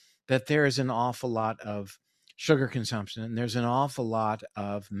 that there is an awful lot of sugar consumption, and there's an awful lot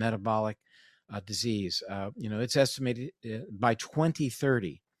of metabolic disease. It's estimated by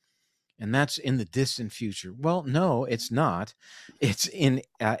 2030, and that's in the distant future. Well, no, it's not. It's in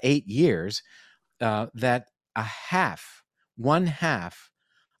 8 years that one half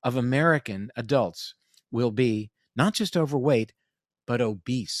of American adults will be not just overweight, but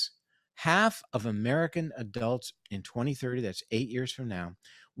obese. Half of American adults in 2030, that's 8 years from now,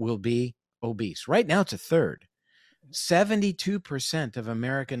 will be obese. Right now, it's a third. 72% of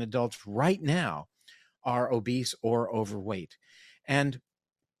American adults right now are obese or overweight. And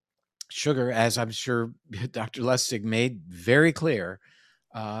sugar, as I'm sure Dr. Lustig made very clear,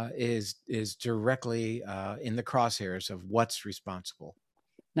 is directly in the crosshairs of what's responsible.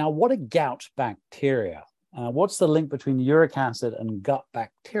 Now, what are gout bacteria? What's the link between uric acid and gut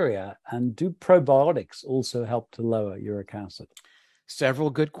bacteria? And do probiotics also help to lower uric acid? Several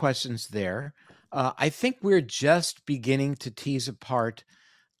good questions there. I think we're just beginning to tease apart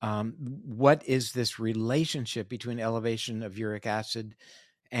what is this relationship between elevation of uric acid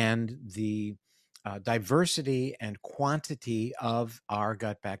and the diversity and quantity of our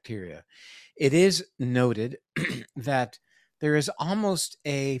gut bacteria. It is noted that there is almost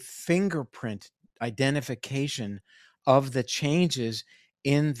a fingerprint identification of the changes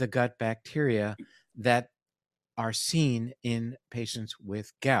in the gut bacteria that are seen in patients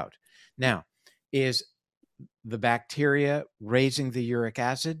with gout. Now, is the bacteria raising the uric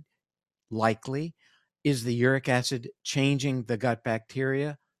acid? Likely. Is the uric acid changing the gut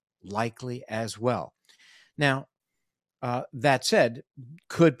bacteria? Likely as well. Now, that said,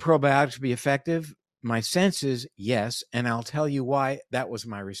 could probiotics be effective? My sense is yes, and I'll tell you why that was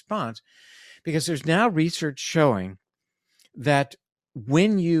my response. Because there's now research showing that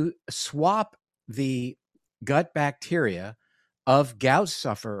when you swap the gut bacteria of gout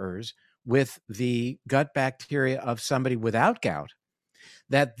sufferers with the gut bacteria of somebody without gout,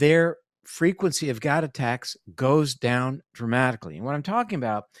 that their frequency of gout attacks goes down dramatically. And what I'm talking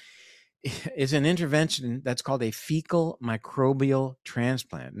about is an intervention that's called a fecal microbial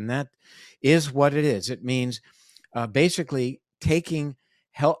transplant. And that is what it is. It means basically taking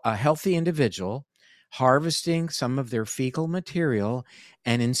a healthy individual, harvesting some of their fecal material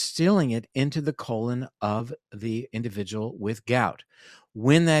and instilling it into the colon of the individual with gout.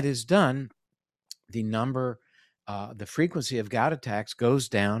 When that is done, the frequency of gout attacks goes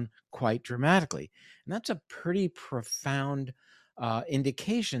down quite dramatically. And that's a pretty profound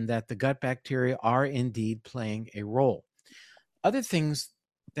indication that the gut bacteria are indeed playing a role. Other things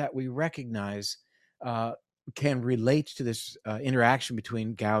that we recognize can relate to this interaction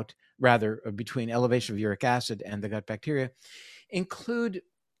between between elevation of uric acid and the gut bacteria include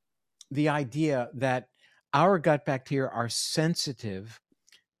the idea that our gut bacteria are sensitive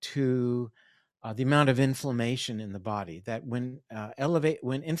to the amount of inflammation in the body. That when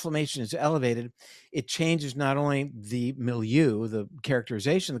inflammation is elevated, it changes not only the milieu, the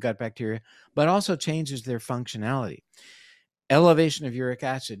characterization of the gut bacteria, but also changes their functionality. Elevation of uric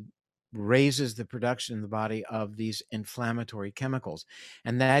acid raises the production in the body of these inflammatory chemicals,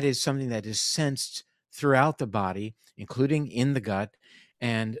 and that is something that is sensed throughout the body, including in the gut,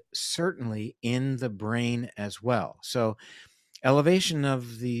 and certainly in the brain as well. So elevation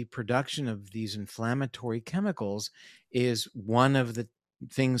of the production of these inflammatory chemicals is one of the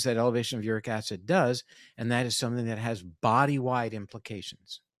things that elevation of uric acid does, and that is something that has body-wide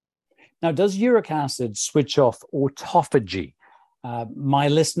implications. Now, does uric acid switch off autophagy? My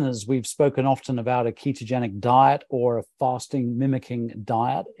listeners, we've spoken often about a ketogenic diet or a fasting mimicking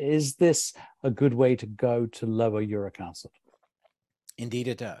diet. Is this a good way to go to lower uric acid? Indeed,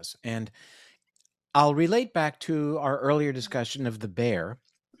 it does. And I'll relate back to our earlier discussion of the bear.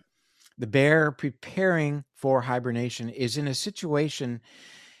 The bear preparing for hibernation is in a situation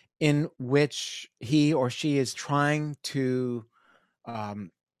in which he or she is trying to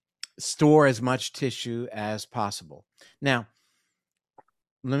store as much tissue as possible. Now,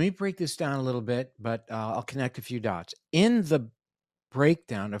 let me break this down a little bit, but I'll connect a few dots. In the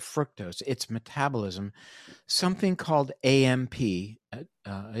breakdown of fructose, its metabolism, something called AMP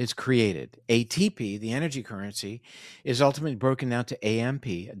is created. ATP, the energy currency, is ultimately broken down to AMP,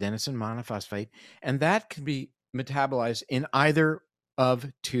 adenosine monophosphate, and that can be metabolized in either of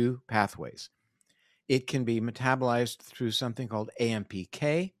two pathways. It can be metabolized through something called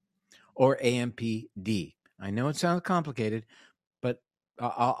AMPK or AMPD. I know it sounds complicated, but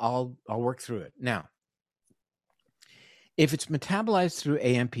I'll work through it. Now, if it's metabolized through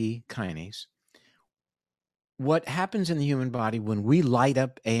AMP kinase, what happens in the human body when we light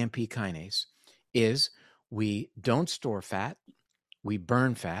up AMP kinase is we don't store fat, we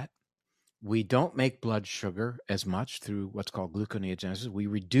burn fat, we don't make blood sugar as much through what's called gluconeogenesis, we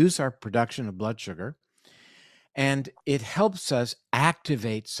reduce our production of blood sugar, and it helps us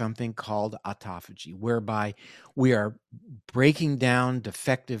activate something called autophagy, whereby we are breaking down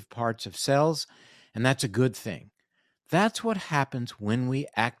defective parts of cells, and that's a good thing. That's what happens when we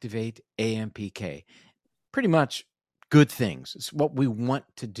activate AMPK. Pretty much good things. It's what we want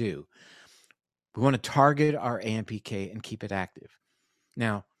to do. We want to target our AMPK and keep it active.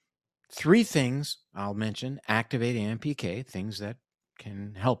 Now, 3 things I'll mention activate AMPK, things that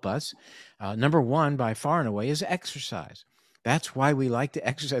can help us. Number 1, by far and away, is exercise. That's why we like to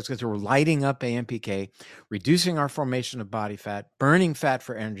exercise, because we're lighting up AMPK, reducing our formation of body fat, burning fat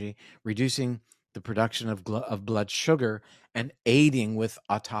for energy, reducing the production of blood sugar, and aiding with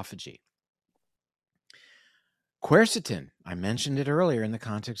autophagy. Quercetin, I mentioned it earlier in the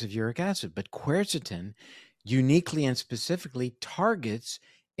context of uric acid, but quercetin uniquely and specifically targets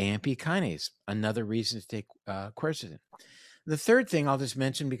AMP kinase, another reason to take quercetin. The third thing I'll just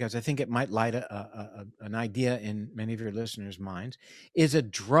mention, because I think it might light an idea in many of your listeners' minds, is a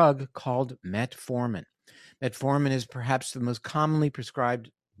drug called metformin. Metformin is perhaps the most commonly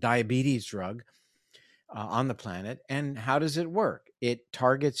prescribed diabetes drug on the planet. And how does it work? It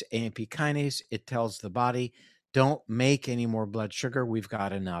targets AMP kinase. It tells the body, don't make any more blood sugar. We've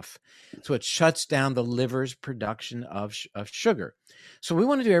got enough. So it shuts down the liver's production of sugar. So we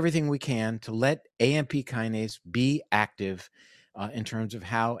want to do everything we can to let AMP kinase be active in terms of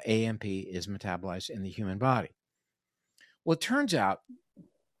how AMP is metabolized in the human body. Well, it turns out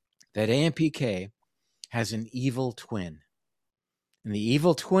that AMPK has an evil twin. And the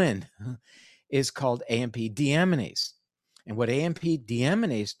evil twin is called AMP deaminase. And what AMP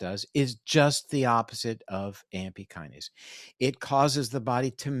deaminase does is just the opposite of AMP kinase. It causes the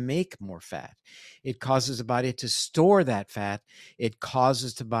body to make more fat. It causes the body to store that fat. It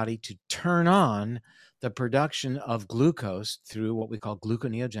causes the body to turn on the production of glucose through what we call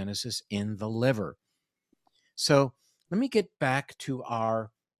gluconeogenesis in the liver. So let me get back to our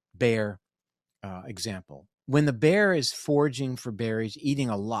bear example. When the bear is foraging for berries, eating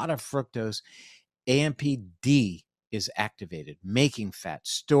a lot of fructose, AMPD is activated, making fat,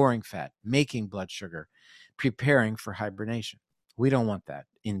 storing fat, making blood sugar, preparing for hibernation. We don't want that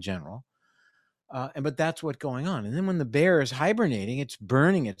in general. But that's what's going on. And then when the bear is hibernating, it's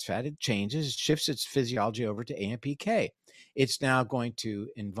burning its fat, it changes, it shifts its physiology over to AMPK. It's now going to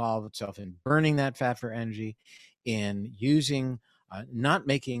involve itself in burning that fat for energy, in using, not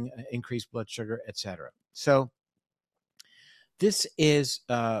making increased blood sugar, etc. So this is,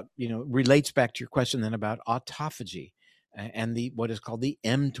 relates back to your question then about autophagy and what is called the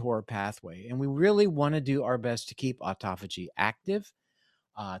mTOR pathway. And we really want to do our best to keep autophagy active,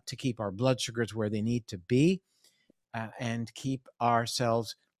 to keep our blood sugars where they need to be, and keep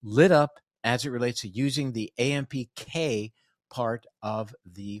ourselves lit up as it relates to using the AMPK part of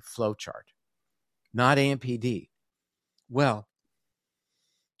the flow chart, not AMPD. Well,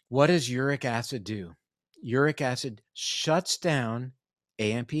 what does uric acid do? Uric acid shuts down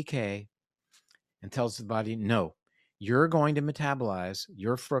AMPK and tells the body, no, you're going to metabolize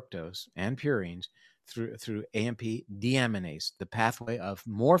your fructose and purines through AMP deaminase, the pathway of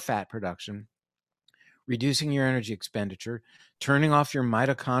more fat production, reducing your energy expenditure, turning off your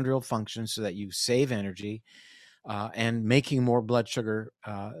mitochondrial function so that you save energy, and making more blood sugar.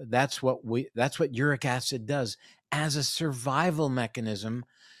 That's what uric acid does as a survival mechanism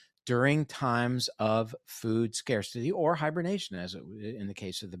during times of food scarcity or hibernation, as in the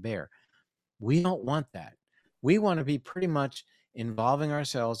case of the bear. We don't want that. We want to be pretty much involving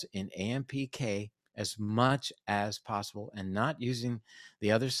ourselves in AMPK as much as possible and not using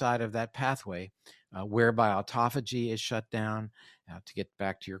the other side of that pathway, whereby autophagy is shut down. To get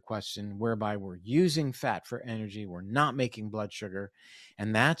back to your question, whereby we're using fat for energy, we're not making blood sugar.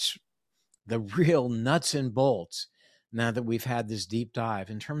 And that's the real nuts and bolts, now that we've had this deep dive,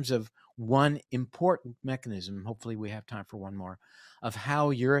 in terms of one important mechanism, hopefully we have time for one more, of how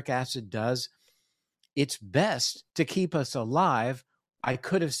uric acid does its best to keep us alive. I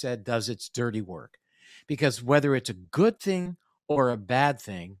could have said does its dirty work, because whether it's a good thing or a bad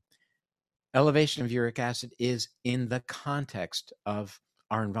thing, elevation of uric acid is in the context of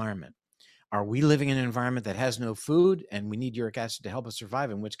our environment. Are we living in an environment that has no food and we need uric acid to help us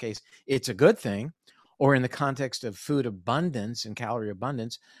survive, in which case it's a good thing? Or in the context of food abundance and calorie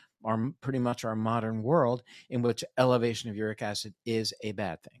abundance, are pretty much our modern world, in which elevation of uric acid is a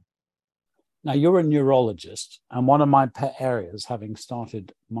bad thing? Now, you're a neurologist, and one of my pet areas, having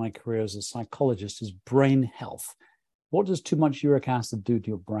started my career as a psychologist, is brain health. What does too much uric acid do to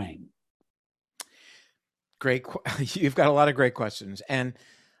your brain? Great. You've got a lot of great questions. And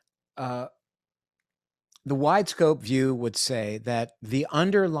the wide scope view would say that the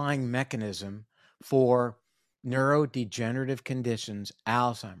underlying mechanism for neurodegenerative conditions,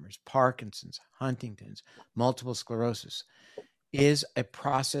 Alzheimer's, Parkinson's, Huntington's, multiple sclerosis, is a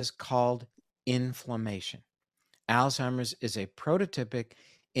process called inflammation. Alzheimer's is a prototypic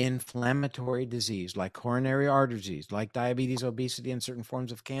inflammatory disease, like coronary artery disease, like diabetes, obesity, and certain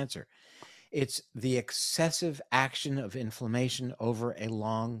forms of cancer. It's the excessive action of inflammation over a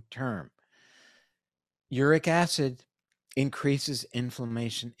long term. Uric acid increases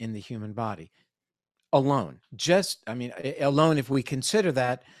inflammation in the human body alone. Alone, if we consider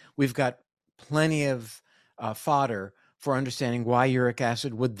that, we've got plenty of fodder for understanding why uric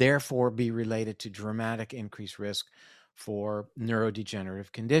acid would therefore be related to dramatic increased risk for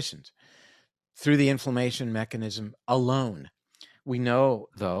neurodegenerative conditions through the inflammation mechanism alone. We know,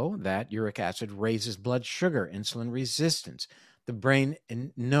 though, that uric acid raises blood sugar, insulin resistance. The brain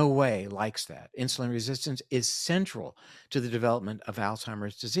in no way likes that. Insulin resistance is central to the development of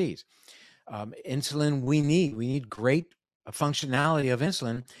Alzheimer's disease. Insulin, we need great functionality of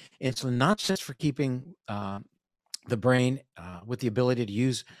insulin. Insulin, not just for keeping the brain with the ability to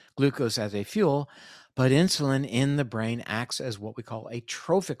use glucose as a fuel, but insulin in the brain acts as what we call a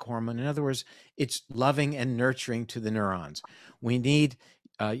trophic hormone. In other words, it's loving and nurturing to the neurons. We need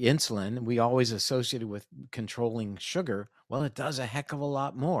insulin. We always associate it with controlling sugar. Well, it does a heck of a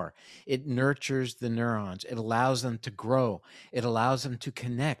lot more. It nurtures the neurons. It allows them to grow. It allows them to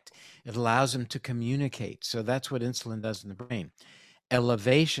connect. It allows them to communicate. So that's what insulin does in the brain.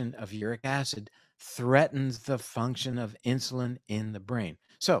 Elevation of uric acid threatens the function of insulin in the brain.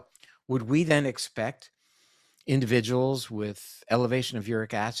 So would we then expect individuals with elevation of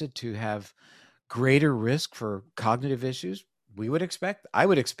uric acid to have greater risk for cognitive issues? I would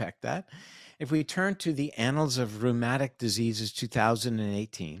expect that. If we turn to the Annals of Rheumatic Diseases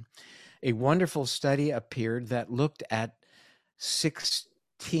 2018, a wonderful study appeared that looked at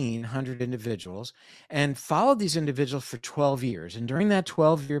 1,600 individuals and followed these individuals for 12 years. And during that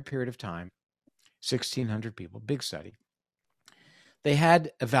 12-year period of time, 1,600 people, big study, they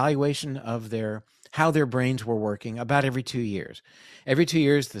had evaluation of how their brains were working about every 2 years. Every 2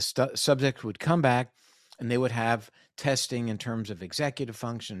 years, the subject would come back and they would have testing in terms of executive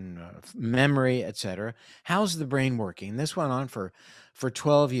function, memory, etc. How's the brain working? And this went on for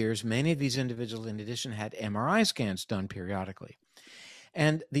 12 years. Many of these individuals, in addition, had MRI scans done periodically.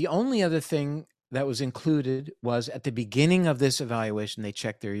 And the only other thing that was included was at the beginning of this evaluation, they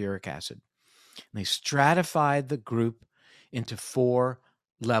checked their uric acid. And they stratified the group into 4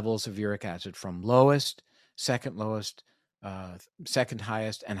 levels of uric acid, from lowest, second lowest, second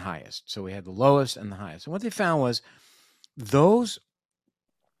highest, and highest. So we had the lowest and the highest. And what they found was those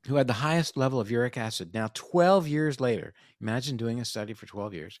who had the highest level of uric acid. Now, 12 years later, imagine doing a study for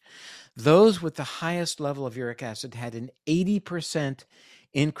 12 years. Those with the highest level of uric acid had an 80%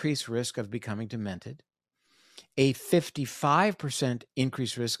 increased risk of becoming demented, a 55%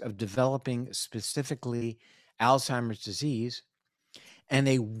 increased risk of developing specifically Alzheimer's disease, and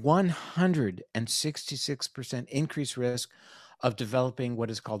a 166% increased risk of developing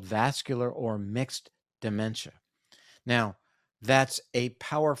what is called vascular or mixed dementia. Now, that's a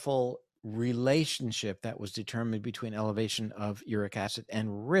powerful relationship that was determined between elevation of uric acid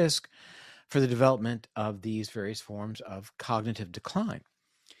and risk for the development of these various forms of cognitive decline.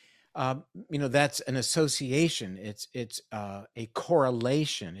 That's an association. It's a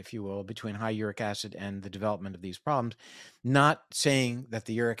correlation, if you will, between high uric acid and the development of these problems. Not saying that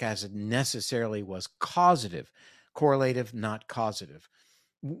the uric acid necessarily was causative, correlative, not causative.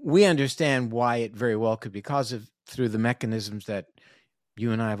 We understand why it very well could be causative through the mechanisms that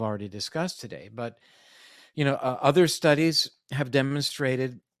you and I have already discussed today. But other studies have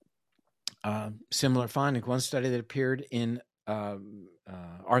demonstrated similar findings. One study that appeared in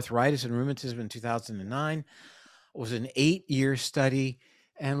Arthritis and Rheumatism in 2009 was an 8-year study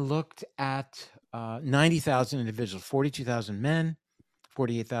and looked at 90,000 individuals, 42,000 men,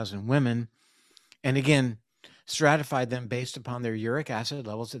 48,000 women, and again, stratified them based upon their uric acid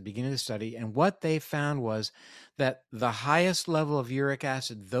levels at the beginning of the study. And what they found was that the highest level of uric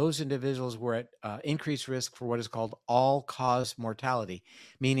acid, those individuals were at increased risk for what is called all-cause mortality,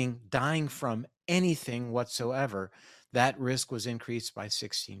 meaning dying from anything whatsoever. That risk was increased by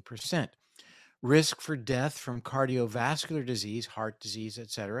 16%. Risk for death from cardiovascular disease, heart disease,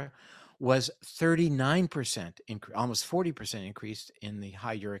 etc., was 39%, almost 40% increased in the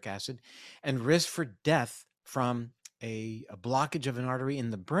high uric acid. And risk for death from a blockage of an artery in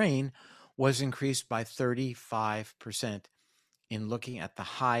the brain was increased by 35% in looking at the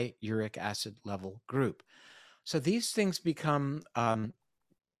high uric acid level group. So these things become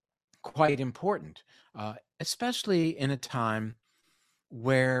quite important, especially in a time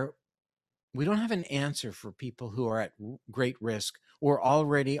where we don't have an answer for people who are at great risk or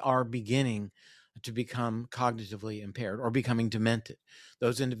already are beginning to become cognitively impaired or becoming demented.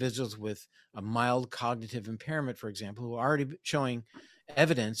 Those individuals with a mild cognitive impairment, for example, who are already showing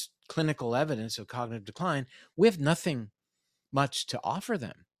evidence, clinical evidence of cognitive decline, we have nothing much to offer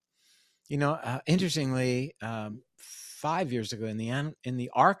them. Interestingly, 5 years ago in the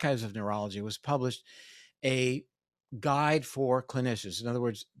Archives of Neurology was published a guide for clinicians. In other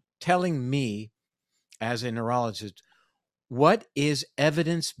words, telling me as a neurologist, what is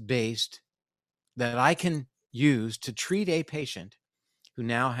evidence-based that I can use to treat a patient who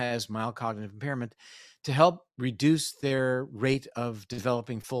now has mild cognitive impairment to help reduce their rate of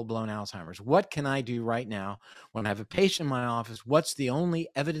developing full-blown Alzheimer's. What can I do right now when I have a patient in my office? What's the only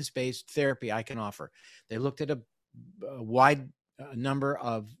evidence-based therapy I can offer? They looked at a wide number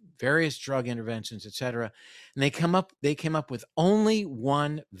of various drug interventions, et cetera, and they came up with only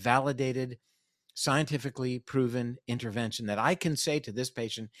one validated, scientifically proven intervention that I can say to this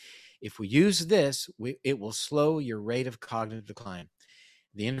patient, if we use this, it will slow your rate of cognitive decline.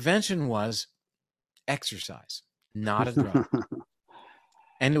 The intervention was exercise, not a drug.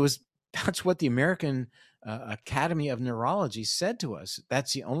 And that's what the American Academy of Neurology said to us.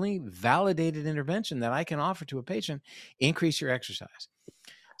 That's the only validated intervention that I can offer to a patient. Increase your exercise.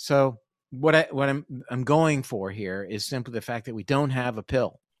 So what I'm going for here is simply the fact that we don't have a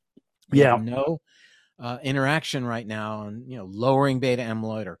pill. We have no interaction right now on lowering beta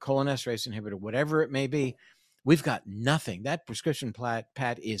amyloid or cholinesterase inhibitor, whatever it may be. We've got nothing. That prescription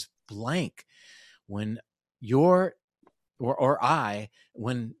pad is blank. When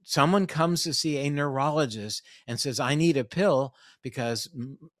when someone comes to see a neurologist and says, I need a pill because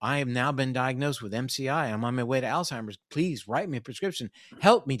I have now been diagnosed with MCI, I'm on my way to Alzheimer's, please write me a prescription.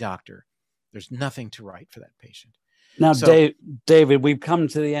 Help me, doctor. There's nothing to write for that patient. Now, David, we've come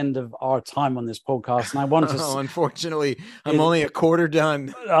to the end of our time on this podcast, and I want to. Unfortunately, I'm only a quarter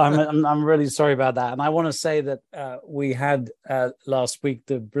done. I'm really sorry about that, and I want to say that we had last week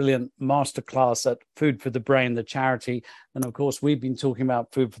the brilliant masterclass at Food for the Brain, the charity, and of course we've been talking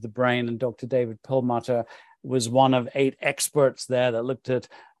about Food for the Brain, and Dr. David Perlmutter was one of 8 experts there that looked at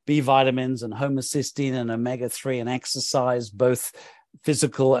B vitamins and homocysteine and omega-3 and exercise, both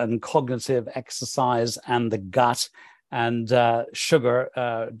physical and cognitive exercise, and the gut and sugar.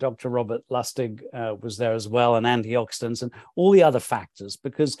 Dr. Robert Lustig was there as well, and antioxidants and all the other factors,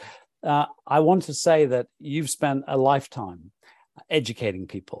 because I want to say that you've spent a lifetime educating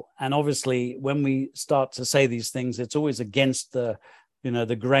people. And obviously when we start to say these things, it's always against the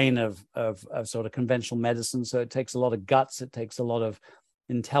grain of sort of conventional medicine. So it takes a lot of guts. It takes a lot of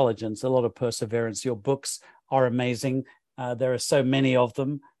intelligence, a lot of perseverance. Your books are amazing. There are so many of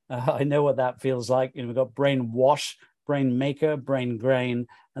them. I know what that feels like. We've got Brain Wash, Brain Maker, Brain Grain,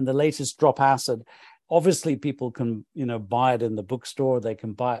 and the latest Drop Acid. Obviously, people can, buy it in the bookstore. They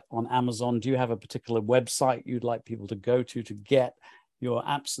can buy it on Amazon. Do you have a particular website you'd like people to go to get your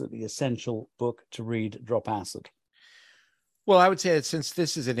absolutely essential book to read, Drop Acid? Well, I would say that since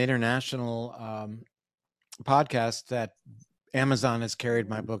this is an international podcast, that Amazon has carried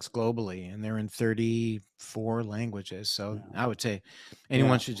my books globally, and they're in 34 languages. So I would say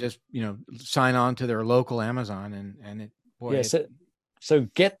anyone should just, sign on to their local Amazon So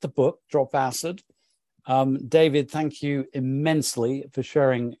get the book, Drop Acid. David, thank you immensely for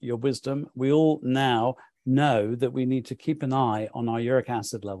sharing your wisdom. We all now know that we need to keep an eye on our uric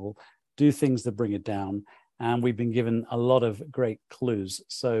acid level, do things that bring it down. And we've been given a lot of great clues.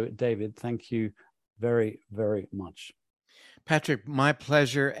 So, David, thank you very, very much. Patrick, my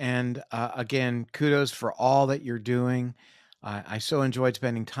pleasure. And again, kudos for all that you're doing. I so enjoyed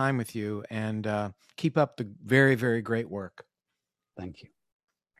spending time with you, and keep up the very, very great work. Thank you.